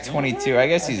Running back 22. I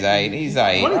guess he's aight. He's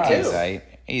aight. 22. He's aight.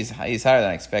 He's higher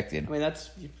than expected. I mean,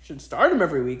 you should start him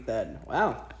every week then.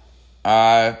 Wow.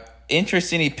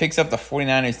 Interesting. He picks up the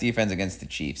 49ers defense against the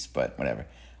Chiefs, but whatever.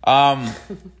 All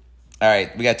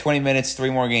right, we got 20 minutes, 3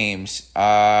 more games.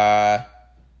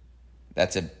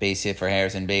 That's a base hit for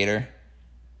Harrison Bader.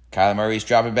 Kyler Murray's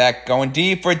dropping back, going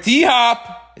deep for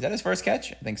D-Hop. Is that his first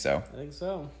catch? I think so.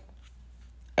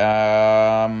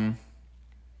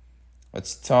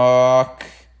 Let's talk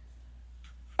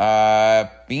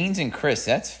Beans and Chris.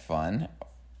 That's fun.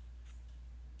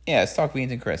 Yeah, let's talk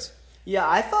Beans and Chris. Yeah,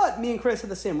 I thought me and Chris had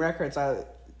the same records.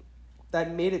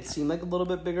 That made it seem like a little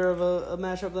bit bigger of a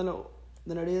matchup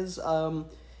than it is.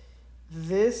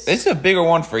 This is a bigger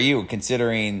one for you,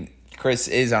 considering Chris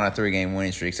is on a 3-game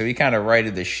winning streak, so he kind of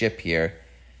righted the ship here.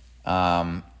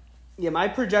 Yeah, my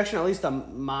projection, at least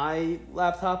on my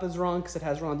laptop, is wrong because it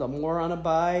has Rondell Moore on a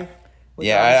bye.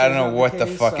 Yeah, I don't know what the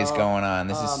fuck is going on.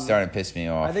 This is starting to piss me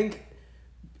off. I think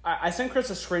I sent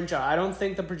Chris a screenshot. I don't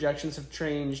think the projections have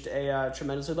changed a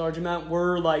tremendously large amount.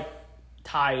 We're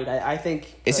tied. I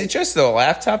think. Is it just the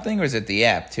laptop thing, or is it the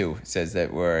app too? It says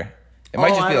that we're. It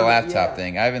might just be the laptop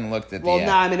thing. I haven't looked at the app. Well,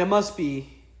 I mean, it must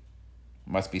be.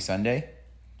 Must be Sunday?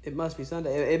 It must be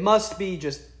Sunday. It must be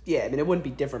just, I mean, it wouldn't be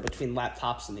different between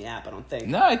laptops and the app, I don't think.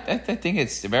 No, I think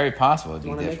it's very possible to be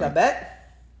different. You want to make that bet?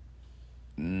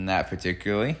 Not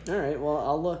particularly. All right, well,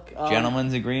 I'll look.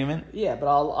 Gentleman's agreement? Yeah, but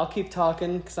I'll keep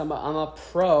talking because I'm a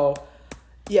pro.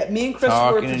 Yeah, me and Chris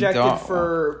were projected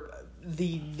for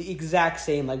the exact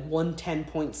same,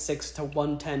 110.6 to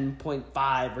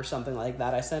 110.5 or something like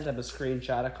that. I sent him a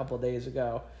screenshot a couple of days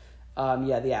ago.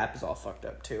 Yeah, the app is all fucked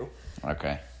up too.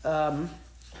 Okay.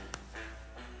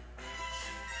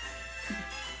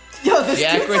 Yo, this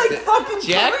dude's fucking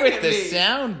Jack with the me.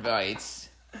 sound bites.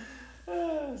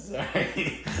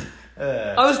 Sorry.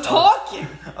 I was talking.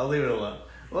 I'll leave it alone.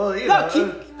 Well,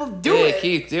 Do it.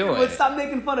 Keep doing But it. stop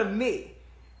making fun of me.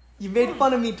 You made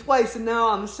fun of me twice, and now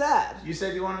I'm sad. You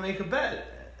said you want to make a bet,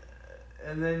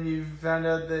 and then you found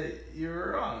out that you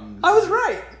were wrong. I was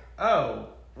right. Oh,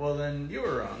 well then you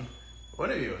were wrong. One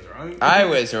of you was wrong. I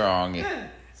was wrong. Yeah.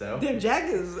 So Damn, Jack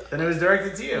is. then it was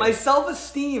directed to you. My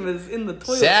self-esteem is in the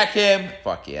toilet. Sack him.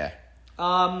 Fuck yeah.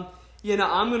 I'm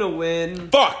gonna win.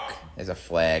 Fuck. There's a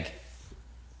flag.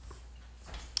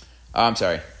 Oh, I'm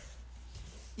sorry.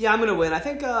 Yeah, I'm gonna win. I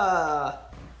think.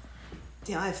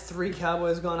 Damn, I have 3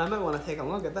 Cowboys going. I might want to take a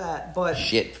look at that. But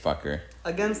Shit, fucker.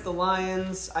 against the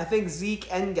Lions, I think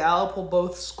Zeke and Gallup will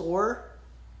both score.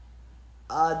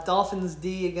 Dolphins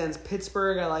D against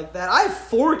Pittsburgh. I like that. I have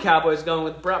 4 Cowboys going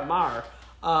with Brett Maher.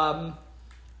 I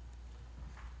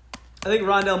think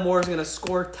Rondell Moore is going to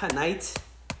score tonight.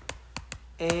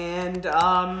 And,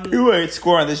 Who would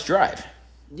score on this drive?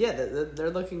 yeah, they're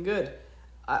looking good.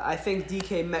 I think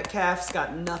DK Metcalf's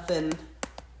got nothing.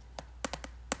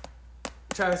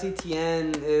 Travis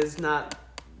Etienne is not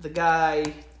the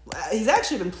guy. He's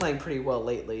actually been playing pretty well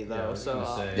lately, though.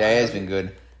 Yeah, he has been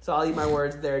good. So I'll eat my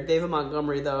words there. David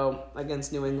Montgomery, though,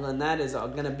 against New England, that is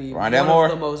going to be Rondell one Moore.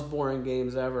 of the most boring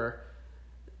games ever.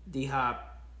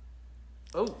 D-Hop.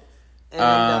 Oh.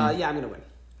 And, yeah, I'm going to win.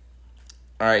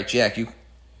 All right, Jack, you're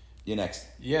next.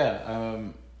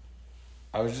 Yeah,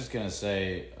 I was just gonna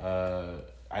say,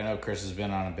 I know Chris has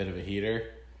been on a bit of a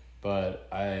heater, but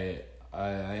I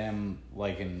am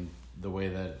liking the way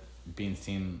that Bean's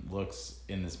team looks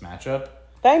in this matchup.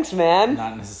 Thanks, man.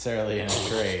 Not necessarily in a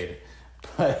trade,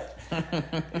 but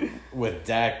with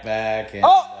Dak back and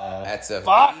That's a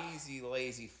Fuck. easy,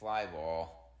 lazy fly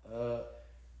ball.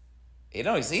 He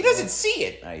doesn't see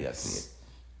it. No, he does see it.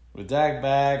 with Dak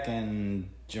back and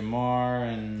Jamar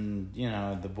and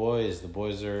the boys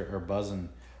are buzzing.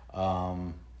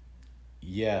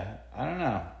 Yeah, I don't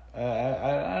know. I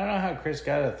don't know how Chris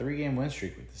got a 3-game win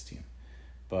streak with this team,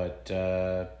 but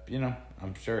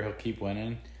I'm sure he'll keep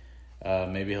winning.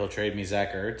 Maybe he'll trade me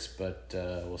Zach Ertz, but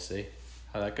we'll see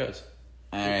how that goes.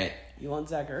 All right. You want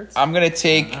Zach Ertz? I'm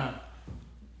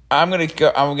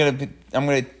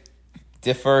gonna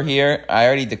differ here. I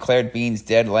already declared Beans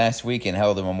dead last week and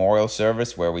held a memorial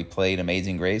service where we played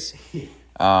Amazing Grace.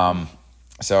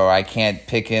 So I can't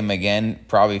pick him again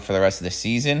probably for the rest of the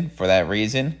season for that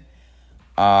reason.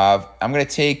 I'm gonna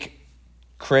take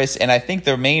Chris, and I think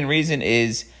the main reason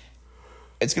is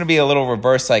it's going to be a little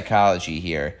reverse psychology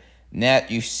here. Now,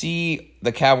 you see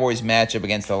the Cowboys match up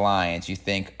against the Lions. You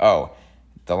think, oh,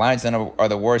 the Lions are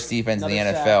the worst defense in the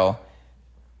NFL.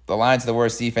 The Lions are the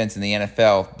worst defense in the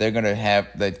NFL. They're going to have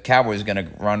the Cowboys are going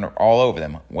to run all over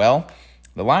them. Well,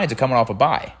 the Lions are coming off a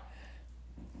bye.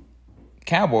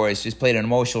 Cowboys just played an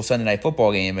emotional Sunday night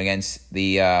football game against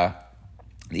the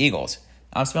Eagles.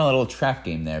 I'm smelling a little trap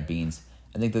game there, Beans.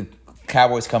 I think the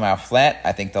Cowboys come out flat.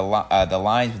 I think the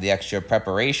Lions, with the extra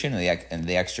preparation and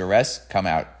the extra rest, come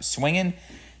out swinging.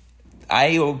 I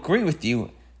agree with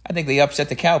you. I think they upset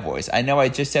the Cowboys. I know I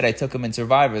just said I took them in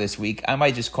Survivor this week. I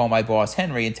might just call my boss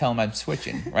Henry and tell him I'm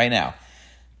switching right now.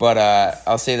 But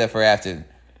I'll save that for after.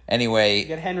 Anyway.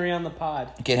 Get Henry on the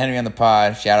pod. Get Henry on the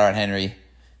pod. Shout out Henry.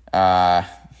 Yeah.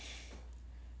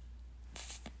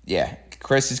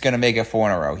 Chris is going to make it 4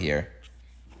 in a row here.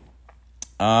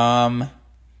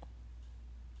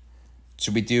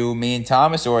 Should we do me and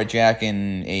Thomas or Jack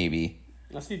and Avy?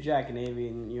 Let's do Jack and Avy,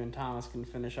 and you and Thomas can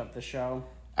finish up the show.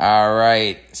 All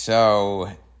right. So,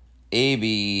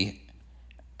 Avy,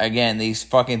 again, these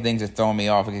fucking things are throwing me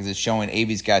off because it's showing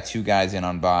Avy's got 2 guys in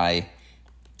on bye.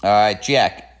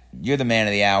 Jack, you're the man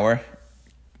of the hour.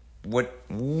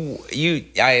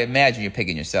 I imagine you're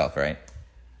picking yourself, right?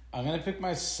 I'm going to pick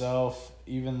myself,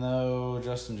 even though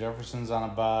Justin Jefferson's on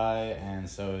a bye, and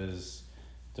so is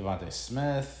Devontae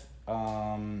Smith.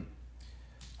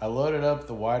 I loaded up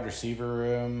the wide receiver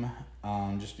room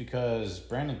just because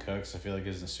Brandon Cooks, I feel like,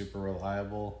 isn't super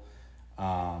reliable.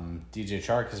 DJ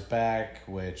Chark is back,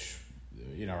 which,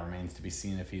 remains to be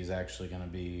seen if he's actually going to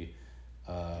be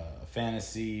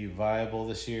fantasy viable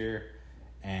this year.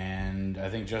 And I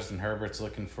think Justin Herbert's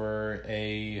looking for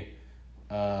a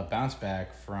bounce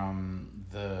back from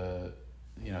the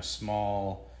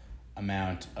small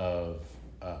amount of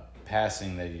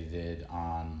passing that he did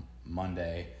on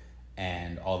Monday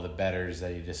and all the bettors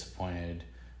that he disappointed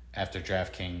after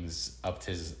DraftKings upped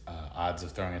his odds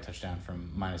of throwing a touchdown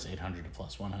from -800 to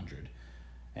 +100.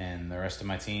 And the rest of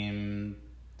my team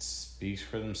speaks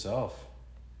for themselves.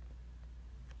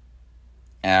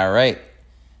 All right.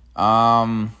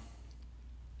 I've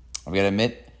got to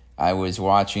admit, I was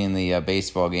watching the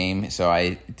baseball game, so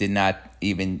I did not,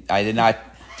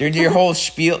 during your whole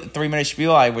 3-minute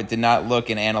spiel, I did not look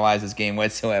and analyze this game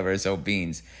whatsoever. So,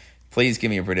 Beans, please give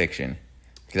me a prediction,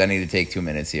 because I need to take 2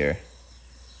 minutes here.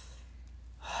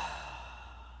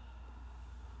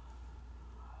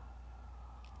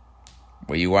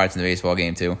 Were you watching the baseball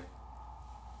game too? Are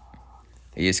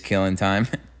you just killing time?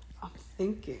 I'm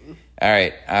thinking. All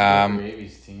right.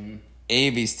 Avy's team.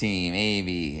 Avy's team.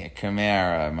 Avy,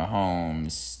 Kamara,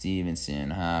 Mahomes,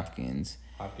 Stevenson, Hopkins.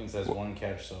 Hopkins has 1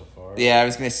 catch so far. Yeah, I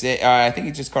was going to say, I think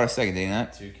he just caught a second, did he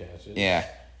not? 2 catches. Yeah.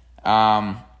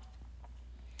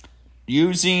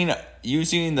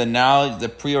 Using the knowledge, the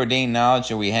preordained knowledge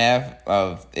that we have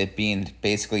of it being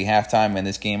basically halftime in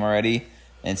this game already,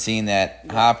 and seeing that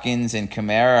Hopkins and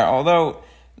Kamara, although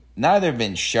neither have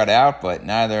been shut out, but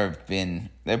neither have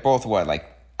been, they're both what, like,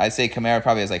 I'd say Kamara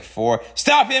probably has like 4.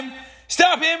 Stop him!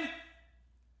 Stop him!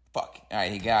 Fuck. All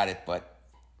right, he got it, but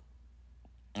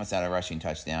that's not a rushing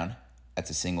touchdown.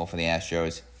 That's a single for the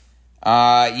Astros.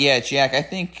 Yeah, Jack, I'm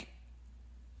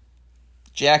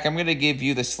going to give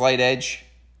you the slight edge,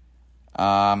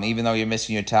 even though you're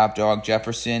missing your top dog,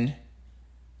 Jefferson.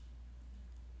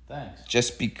 Thanks.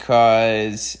 Just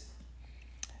because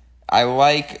I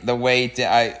like the way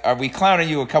we clowned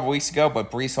you a couple weeks ago, but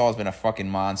Breece Hall's been a fucking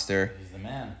monster. He's the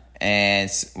man.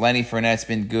 And Lenny Fournette's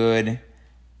been good.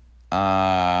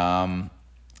 I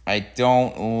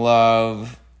don't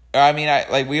love. I mean,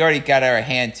 we already got our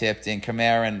hand tipped, and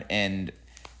Kamara and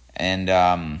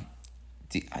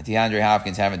DeAndre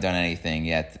Hopkins haven't done anything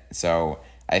yet. So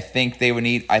I think Avy would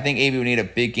need a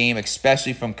big game,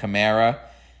 especially from Kamara,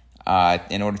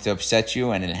 in order to upset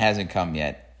you, and it hasn't come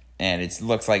yet, and it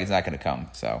looks like it's not going to come.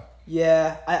 So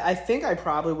yeah, I think I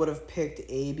probably would have picked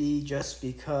Avy just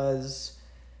because.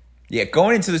 Yeah,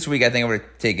 going into this week, I think I would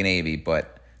have taken Avy,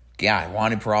 but God,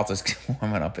 Wandy Peralta's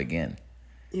warming up again.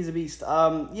 He's a beast.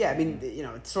 Yeah, I mean,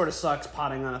 it sort of sucks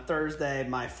potting on a Thursday.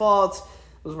 My fault.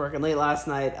 I was working late last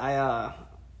night.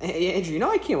 Andrew,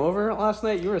 I came over last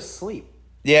night. You were asleep.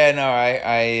 Yeah, no,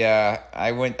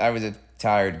 I went. I was a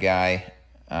tired guy.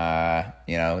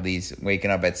 These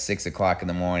waking up at 6 o'clock in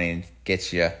the morning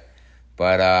gets you.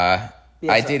 But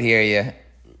I did hear you.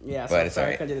 Yeah, but it's sorry,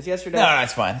 all right. I did this yesterday. No,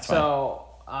 it's fine. It's fine. So,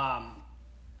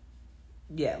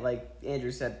 yeah, like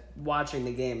Andrew said, watching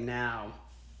the game now,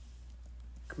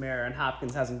 Kamara and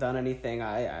Hopkins hasn't done anything.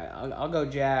 I'll go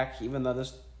Jack, even though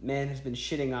this man has been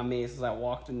shitting on me since I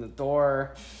walked in the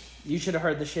door. You should have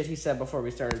heard the shit he said before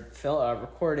we started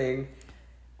recording.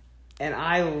 And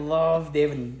I love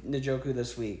David Njoku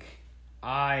this week.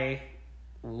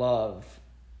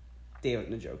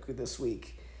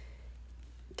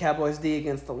 Cowboys D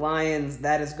against the Lions.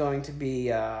 That is going to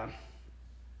be. I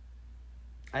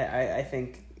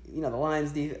think the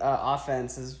Lions D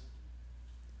offense is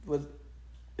with.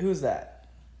 Who's that?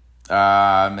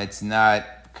 It's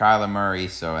not Kyler Murray,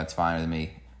 so that's fine with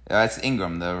me. That's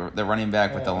Ingram, the running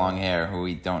back with the long hair, who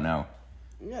we don't know.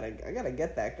 I gotta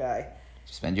get that guy.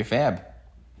 Spend your fab.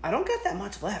 I don't got that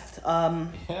much left.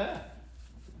 Yeah.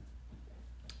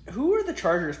 Who are the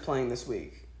Chargers playing this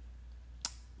week?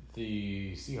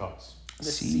 The Seahawks. The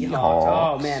Seahawks.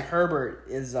 Oh man, Herbert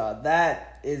is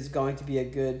that is going to be a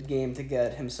good game to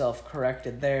get himself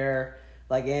corrected there.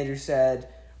 Like Andrew said,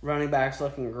 running back's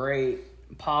looking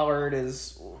great. Pollard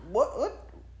is what?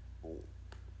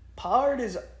 Pollard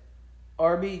is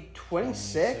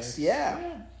RB26.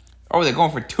 Yeah. Oh, they're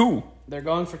going for 2. They're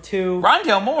going for 2.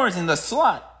 Rondale Moore is in the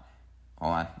slot.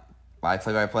 Hold on. Live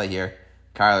play-by-play here.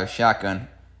 Kyler, shotgun.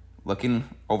 Looking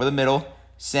over the middle.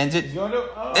 Sends it.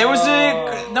 There was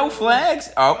no flags.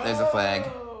 Oh, there's a flag.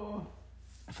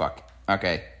 Fuck.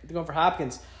 Okay. They're going for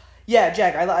Hopkins. Yeah,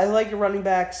 Jack, I like your running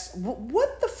backs.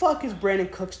 What the fuck has Brandon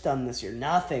Cooks done this year?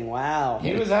 Nothing. Wow.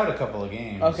 He was out a couple of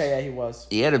games. Okay, yeah, he was.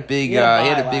 He had a big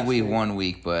week 1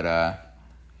 week, but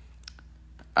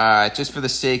just for the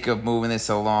sake of moving this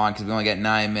along, because we only got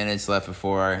 9 minutes left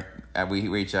before we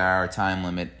reach our time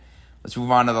limit, let's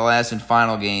move on to the last and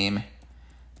final game.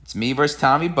 It's me versus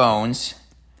Tommy Bones.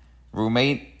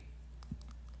 Roommate.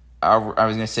 I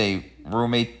was gonna say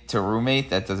roommate to roommate.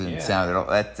 That doesn't sound at all.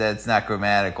 That's not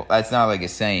grammatical. That's not like a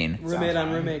saying. Roommate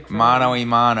on roommate. Mano y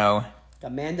mano.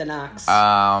 Amanda Knox.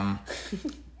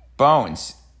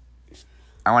 Bones.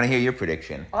 I want to hear your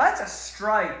prediction. Oh, that's a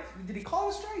strike. Did he call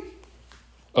it a strike?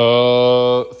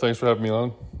 Thanks for having me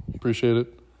on. Appreciate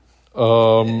it.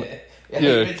 You've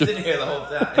been sitting here the whole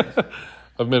time.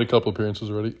 I've made a couple appearances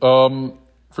already.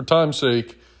 For time's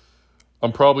sake,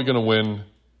 I'm probably going to win.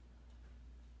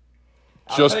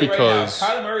 Just because. Right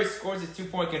now, Kyler Murray scores a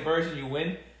 2-point conversion, you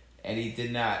win, and he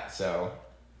did not. So.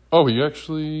 Oh, he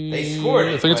actually. They scored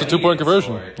it. I think it's a 2-point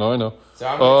conversion. No, I know. So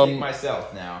I'm going to take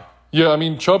myself now. Yeah, I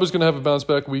mean, Chubb is going to have a bounce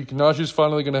back week. Najee's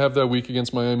finally going to have that week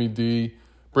against Miami D.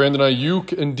 Brandon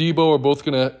Ayuk and Debo are both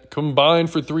going to combine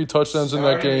for 3 touchdowns in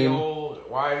that game.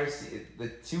 The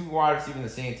 2 wide receivers in the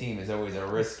same team is always a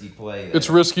risky play. It's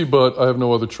risky, but I have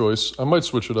no other choice. I might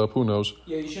switch it up. Who knows?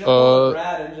 Yeah, you should have pulled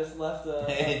Brad and just left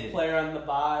a player on the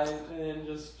bye and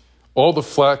just... All the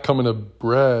flack coming to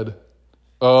Brad.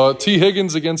 T.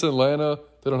 Higgins against Atlanta.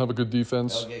 They don't have a good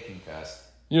defense. They'll get concussed.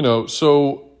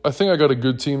 So I think I got a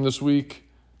good team this week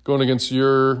going against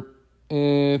your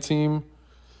team.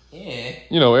 Yeah.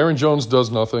 Aaron Jones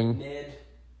does nothing. Mid.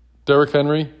 Derrick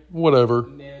Henry, whatever.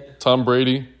 Mid. Tom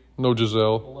Brady, no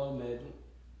Giselle. Below mid.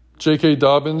 J.K.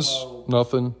 Dobbins,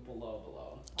 nothing.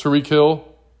 Below. Tariq Hill,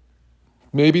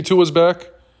 maybe Tua's back.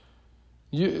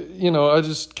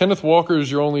 Kenneth Walker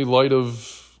is your only light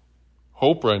of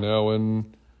hope right now,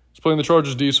 and he's playing the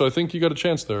Chargers D, so I think you got a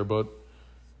chance there, but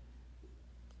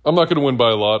I'm not going to win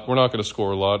by a lot. We're not going to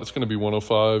score a lot. It's going to be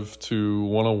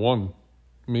 105-101.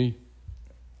 Me.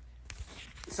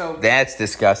 So that's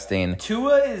disgusting.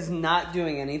 Tua is not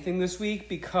doing anything this week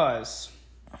because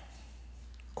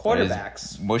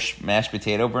quarterbacks. Mashed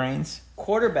potato brains?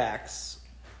 Quarterbacks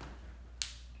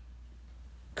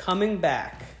coming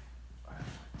back.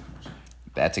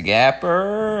 That's a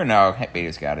gapper. No,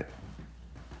 Bader's got it.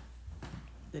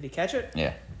 Did he catch it?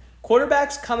 Yeah.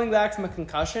 Quarterbacks coming back from a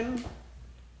concussion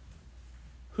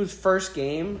whose first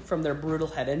game from their brutal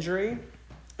head injury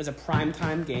is a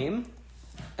primetime game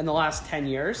in the last 10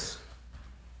 years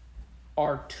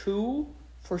are 2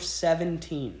 for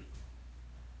 17.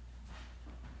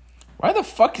 Why the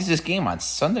fuck is this game on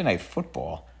Sunday Night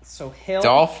Football? So Hill...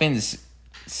 Dolphins,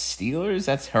 Steelers?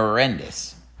 That's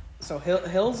horrendous. So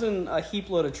Hill's in a heap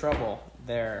load of trouble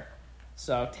there.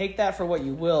 So take that for what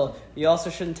you will. You also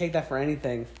shouldn't take that for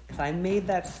anything, because I made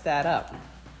that stat up.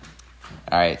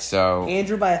 All right, so...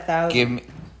 Andrew by 1,000. Give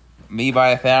me by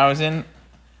 1,000.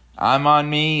 I'm on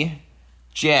me.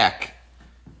 Jack.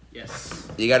 Yes.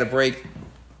 You got to break...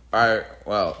 All right,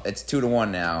 well, it's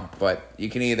 2-1 now, but you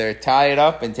can either tie it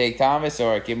up and take Thomas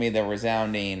or give me the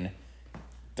resounding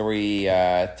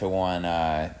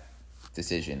 3-1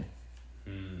 decision.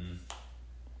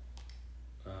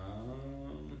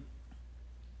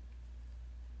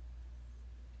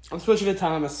 I'm switching to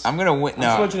Thomas. I'm gonna win.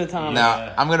 I'm switching to Thomas.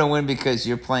 No, I'm gonna win because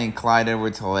you're playing Clyde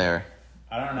Edwards-Helaire.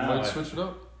 I don't know. You might switch it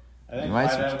up. I think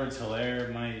Clyde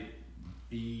Edwards-Helaire might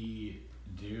be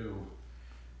due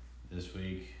this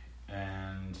week.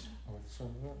 and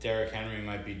Derrick Henry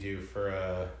might be due for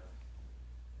a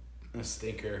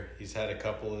stinker. He's had a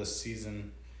couple this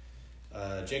season.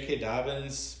 J.K.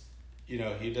 Dobbins,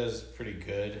 he does pretty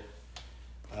good.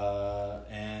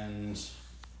 And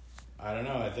I don't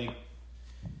know. I think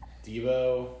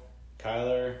Debo,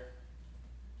 Kyler,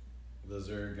 those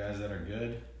are guys that are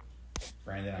good.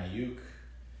 Brandon Ayuk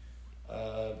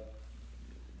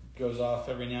goes off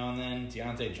every now and then.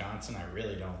 Deontay Johnson, I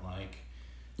really don't like.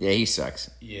 Yeah, he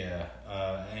sucks. Yeah,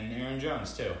 and Aaron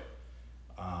Jones too.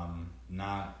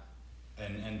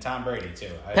 And Tom Brady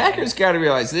too. Packers got to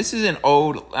realize this is an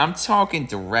old. I'm talking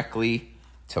directly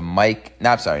to Mike.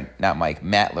 No, I'm sorry, not Mike.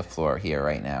 Matt LaFleur here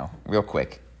right now, real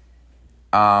quick.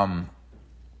 You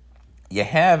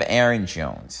have Aaron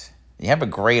Jones. You have a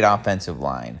great offensive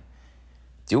line.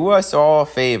 Do us all a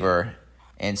favor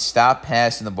and stop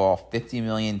passing the ball 50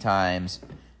 million times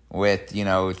with,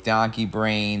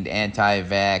 donkey-brained,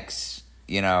 anti-vax,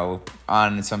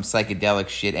 on some psychedelic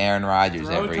shit Aaron Rodgers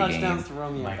every game.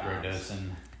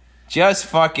 Microdosing. Just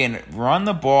fucking run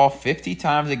the ball 50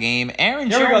 times a game. Aaron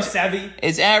Jones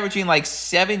is averaging like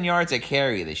 7 yards a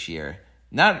carry this year.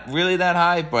 Not really that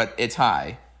high, but it's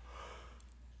high.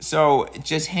 So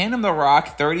just hand him the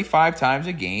rock 35 times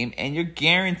a game, and you're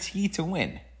guaranteed to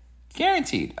win.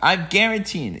 Guaranteed. I'm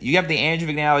guaranteeing. You have the Andrew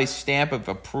Vignale stamp of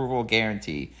approval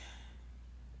guarantee.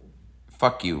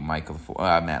 Fuck you, Matt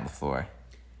LaFleur.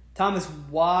 Thomas,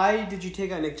 why did you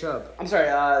take out Nick Chubb? I'm sorry,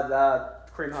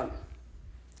 Kareem Hunt.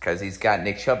 Because he's got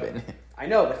Nick Chubb in. I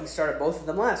know, but he started both of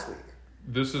them last week.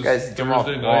 This is Guys,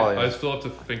 Thursday night. I still have to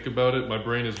think about it. My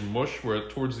brain is mush. Where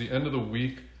towards the end of the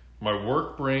week, my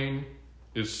work brain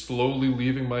is slowly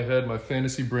leaving my head. My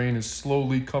fantasy brain is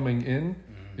slowly coming in.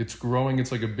 It's growing.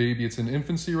 It's like a baby. It's in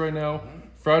infancy right now.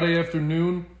 Friday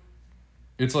afternoon,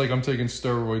 it's like I'm taking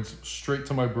steroids straight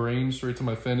to my brain, straight to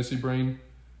my fantasy brain.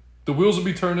 The wheels will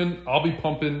be turning. I'll be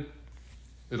pumping.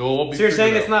 It'll all be. So you're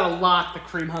saying out. it's not a lock that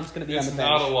Kareem Hunt's going to be on the bench?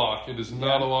 It's not a lock. It is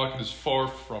not a lock. It is far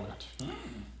from it.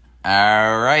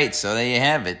 All right, so there you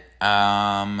have it.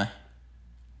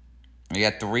 We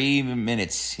got 3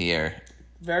 minutes here.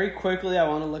 Very quickly, I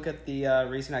want to look at the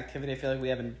recent activity. I feel like we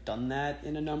haven't done that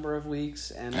in a number of weeks,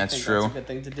 and That's I think true. that's a good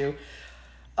thing to do.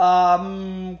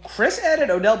 Chris added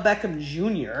Odell Beckham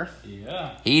Jr.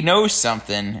 Yeah. He knows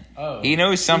something. Oh. He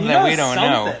knows something that we don't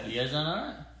know. You guys don't know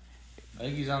that? I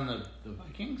think he's on the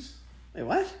Vikings, Wait,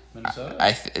 what?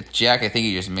 Minnesota. Jack, I think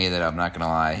he just made that up. Not gonna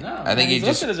lie. No, I think He's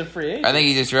listed as a free agent. I think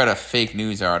he just read a fake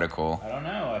news article. I don't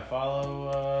know. I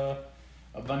follow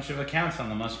a bunch of accounts on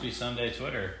the Must Be Sunday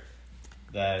Twitter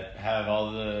that have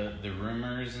all the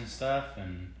rumors and stuff.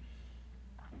 And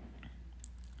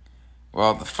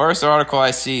Well, the first article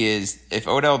I see is if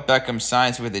Odell Beckham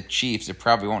signs with the Chiefs, it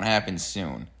probably won't happen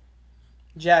soon.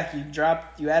 Jack, you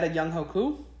added Young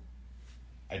Hoku?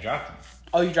 I dropped him.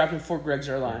 Oh, you dropped him for Greg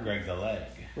Zuerlein. Greg the leg.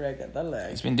 Greg the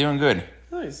leg. He's been doing good.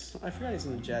 Nice. I forgot he's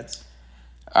in the Jets.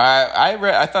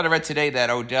 I thought I read today that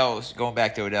going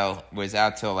back to Odell, was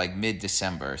out till like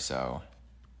mid-December, so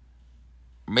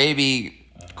maybe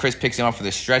Chris picks him up for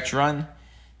the stretch run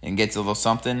and gets a little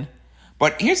something.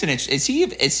 But here's an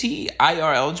interesting: is he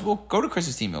IR eligible? Go to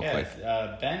Chris's team real quick.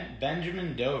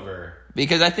 Benjamin Dover.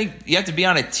 Because I think you have to be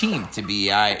on a team to be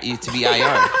IR.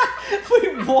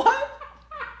 Wait, what?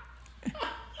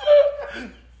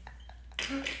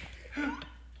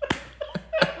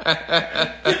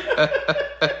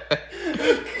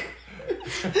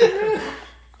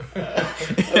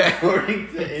 According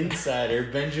to Insider,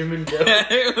 Benjamin Dover.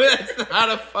 That's not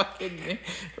a fucking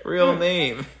real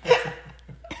name.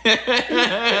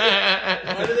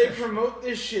 Why do they promote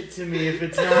this shit to me if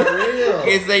it's not real?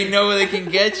 Because they know they can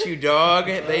get you, dog.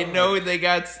 They know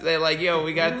they're like, yo,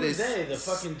 we got this. The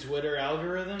fucking Twitter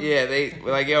algorithm? Yeah,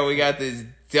 we're like, yo, we got this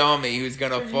dummy who's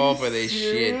gonna fall for this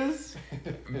shit.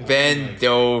 Ben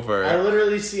Dover. I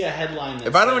literally see a headline that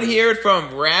If I don't hear it from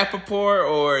Rappaport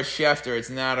or Schefter, it's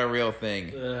not a real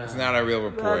thing. It's not a real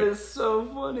report. That is so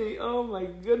funny. Oh my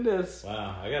goodness.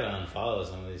 Wow, I gotta unfollow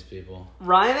some of these people.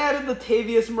 Ryan added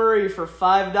Latavius Murray for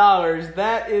 $5.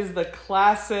 That is the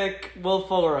classic Will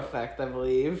Fuller effect, I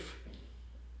believe.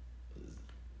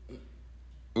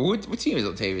 What team is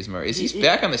Latavius Murray? Is he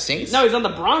back on the Saints? No, he's on the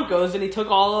Broncos, and he took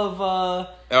all of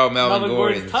Melvin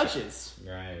Gordon's touches.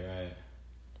 Right.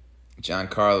 John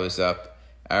Carlos up.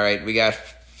 All right, we got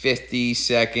 50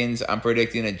 seconds. I'm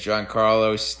predicting a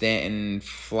Giancarlo Stanton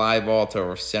fly ball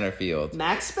to center field.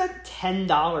 Max spent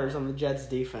 $10 on the Jets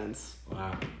defense.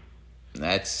 Wow.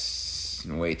 That's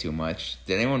way too much.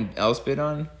 Did anyone else bid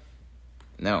on?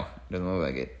 No, doesn't look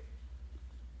like it.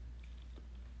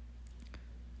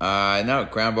 No,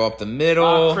 ground ball up the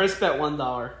middle. Chris bet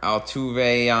 $1.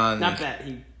 Altuve on. Not bet.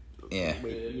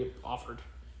 He offered.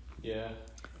 Yeah.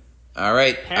 All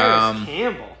right. Paris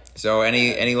Campbell. So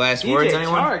any last words, DJ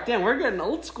anyone? Chark. Damn, we're getting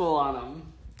old school on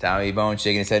him. Tommy Bone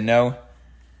shaking his head no.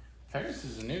 Paris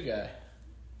is a new guy.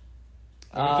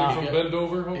 Anything from Bend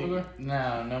over there?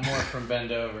 No more from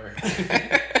Bend Over.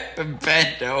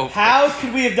 Bent over. How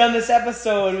could we have done this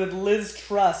episode with Liz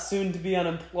Truss, soon to be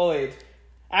unemployed?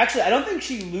 Actually, I don't think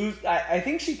she I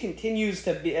think she continues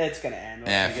to be. It's gonna end.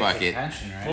 Yeah, fuck it. Pension, right?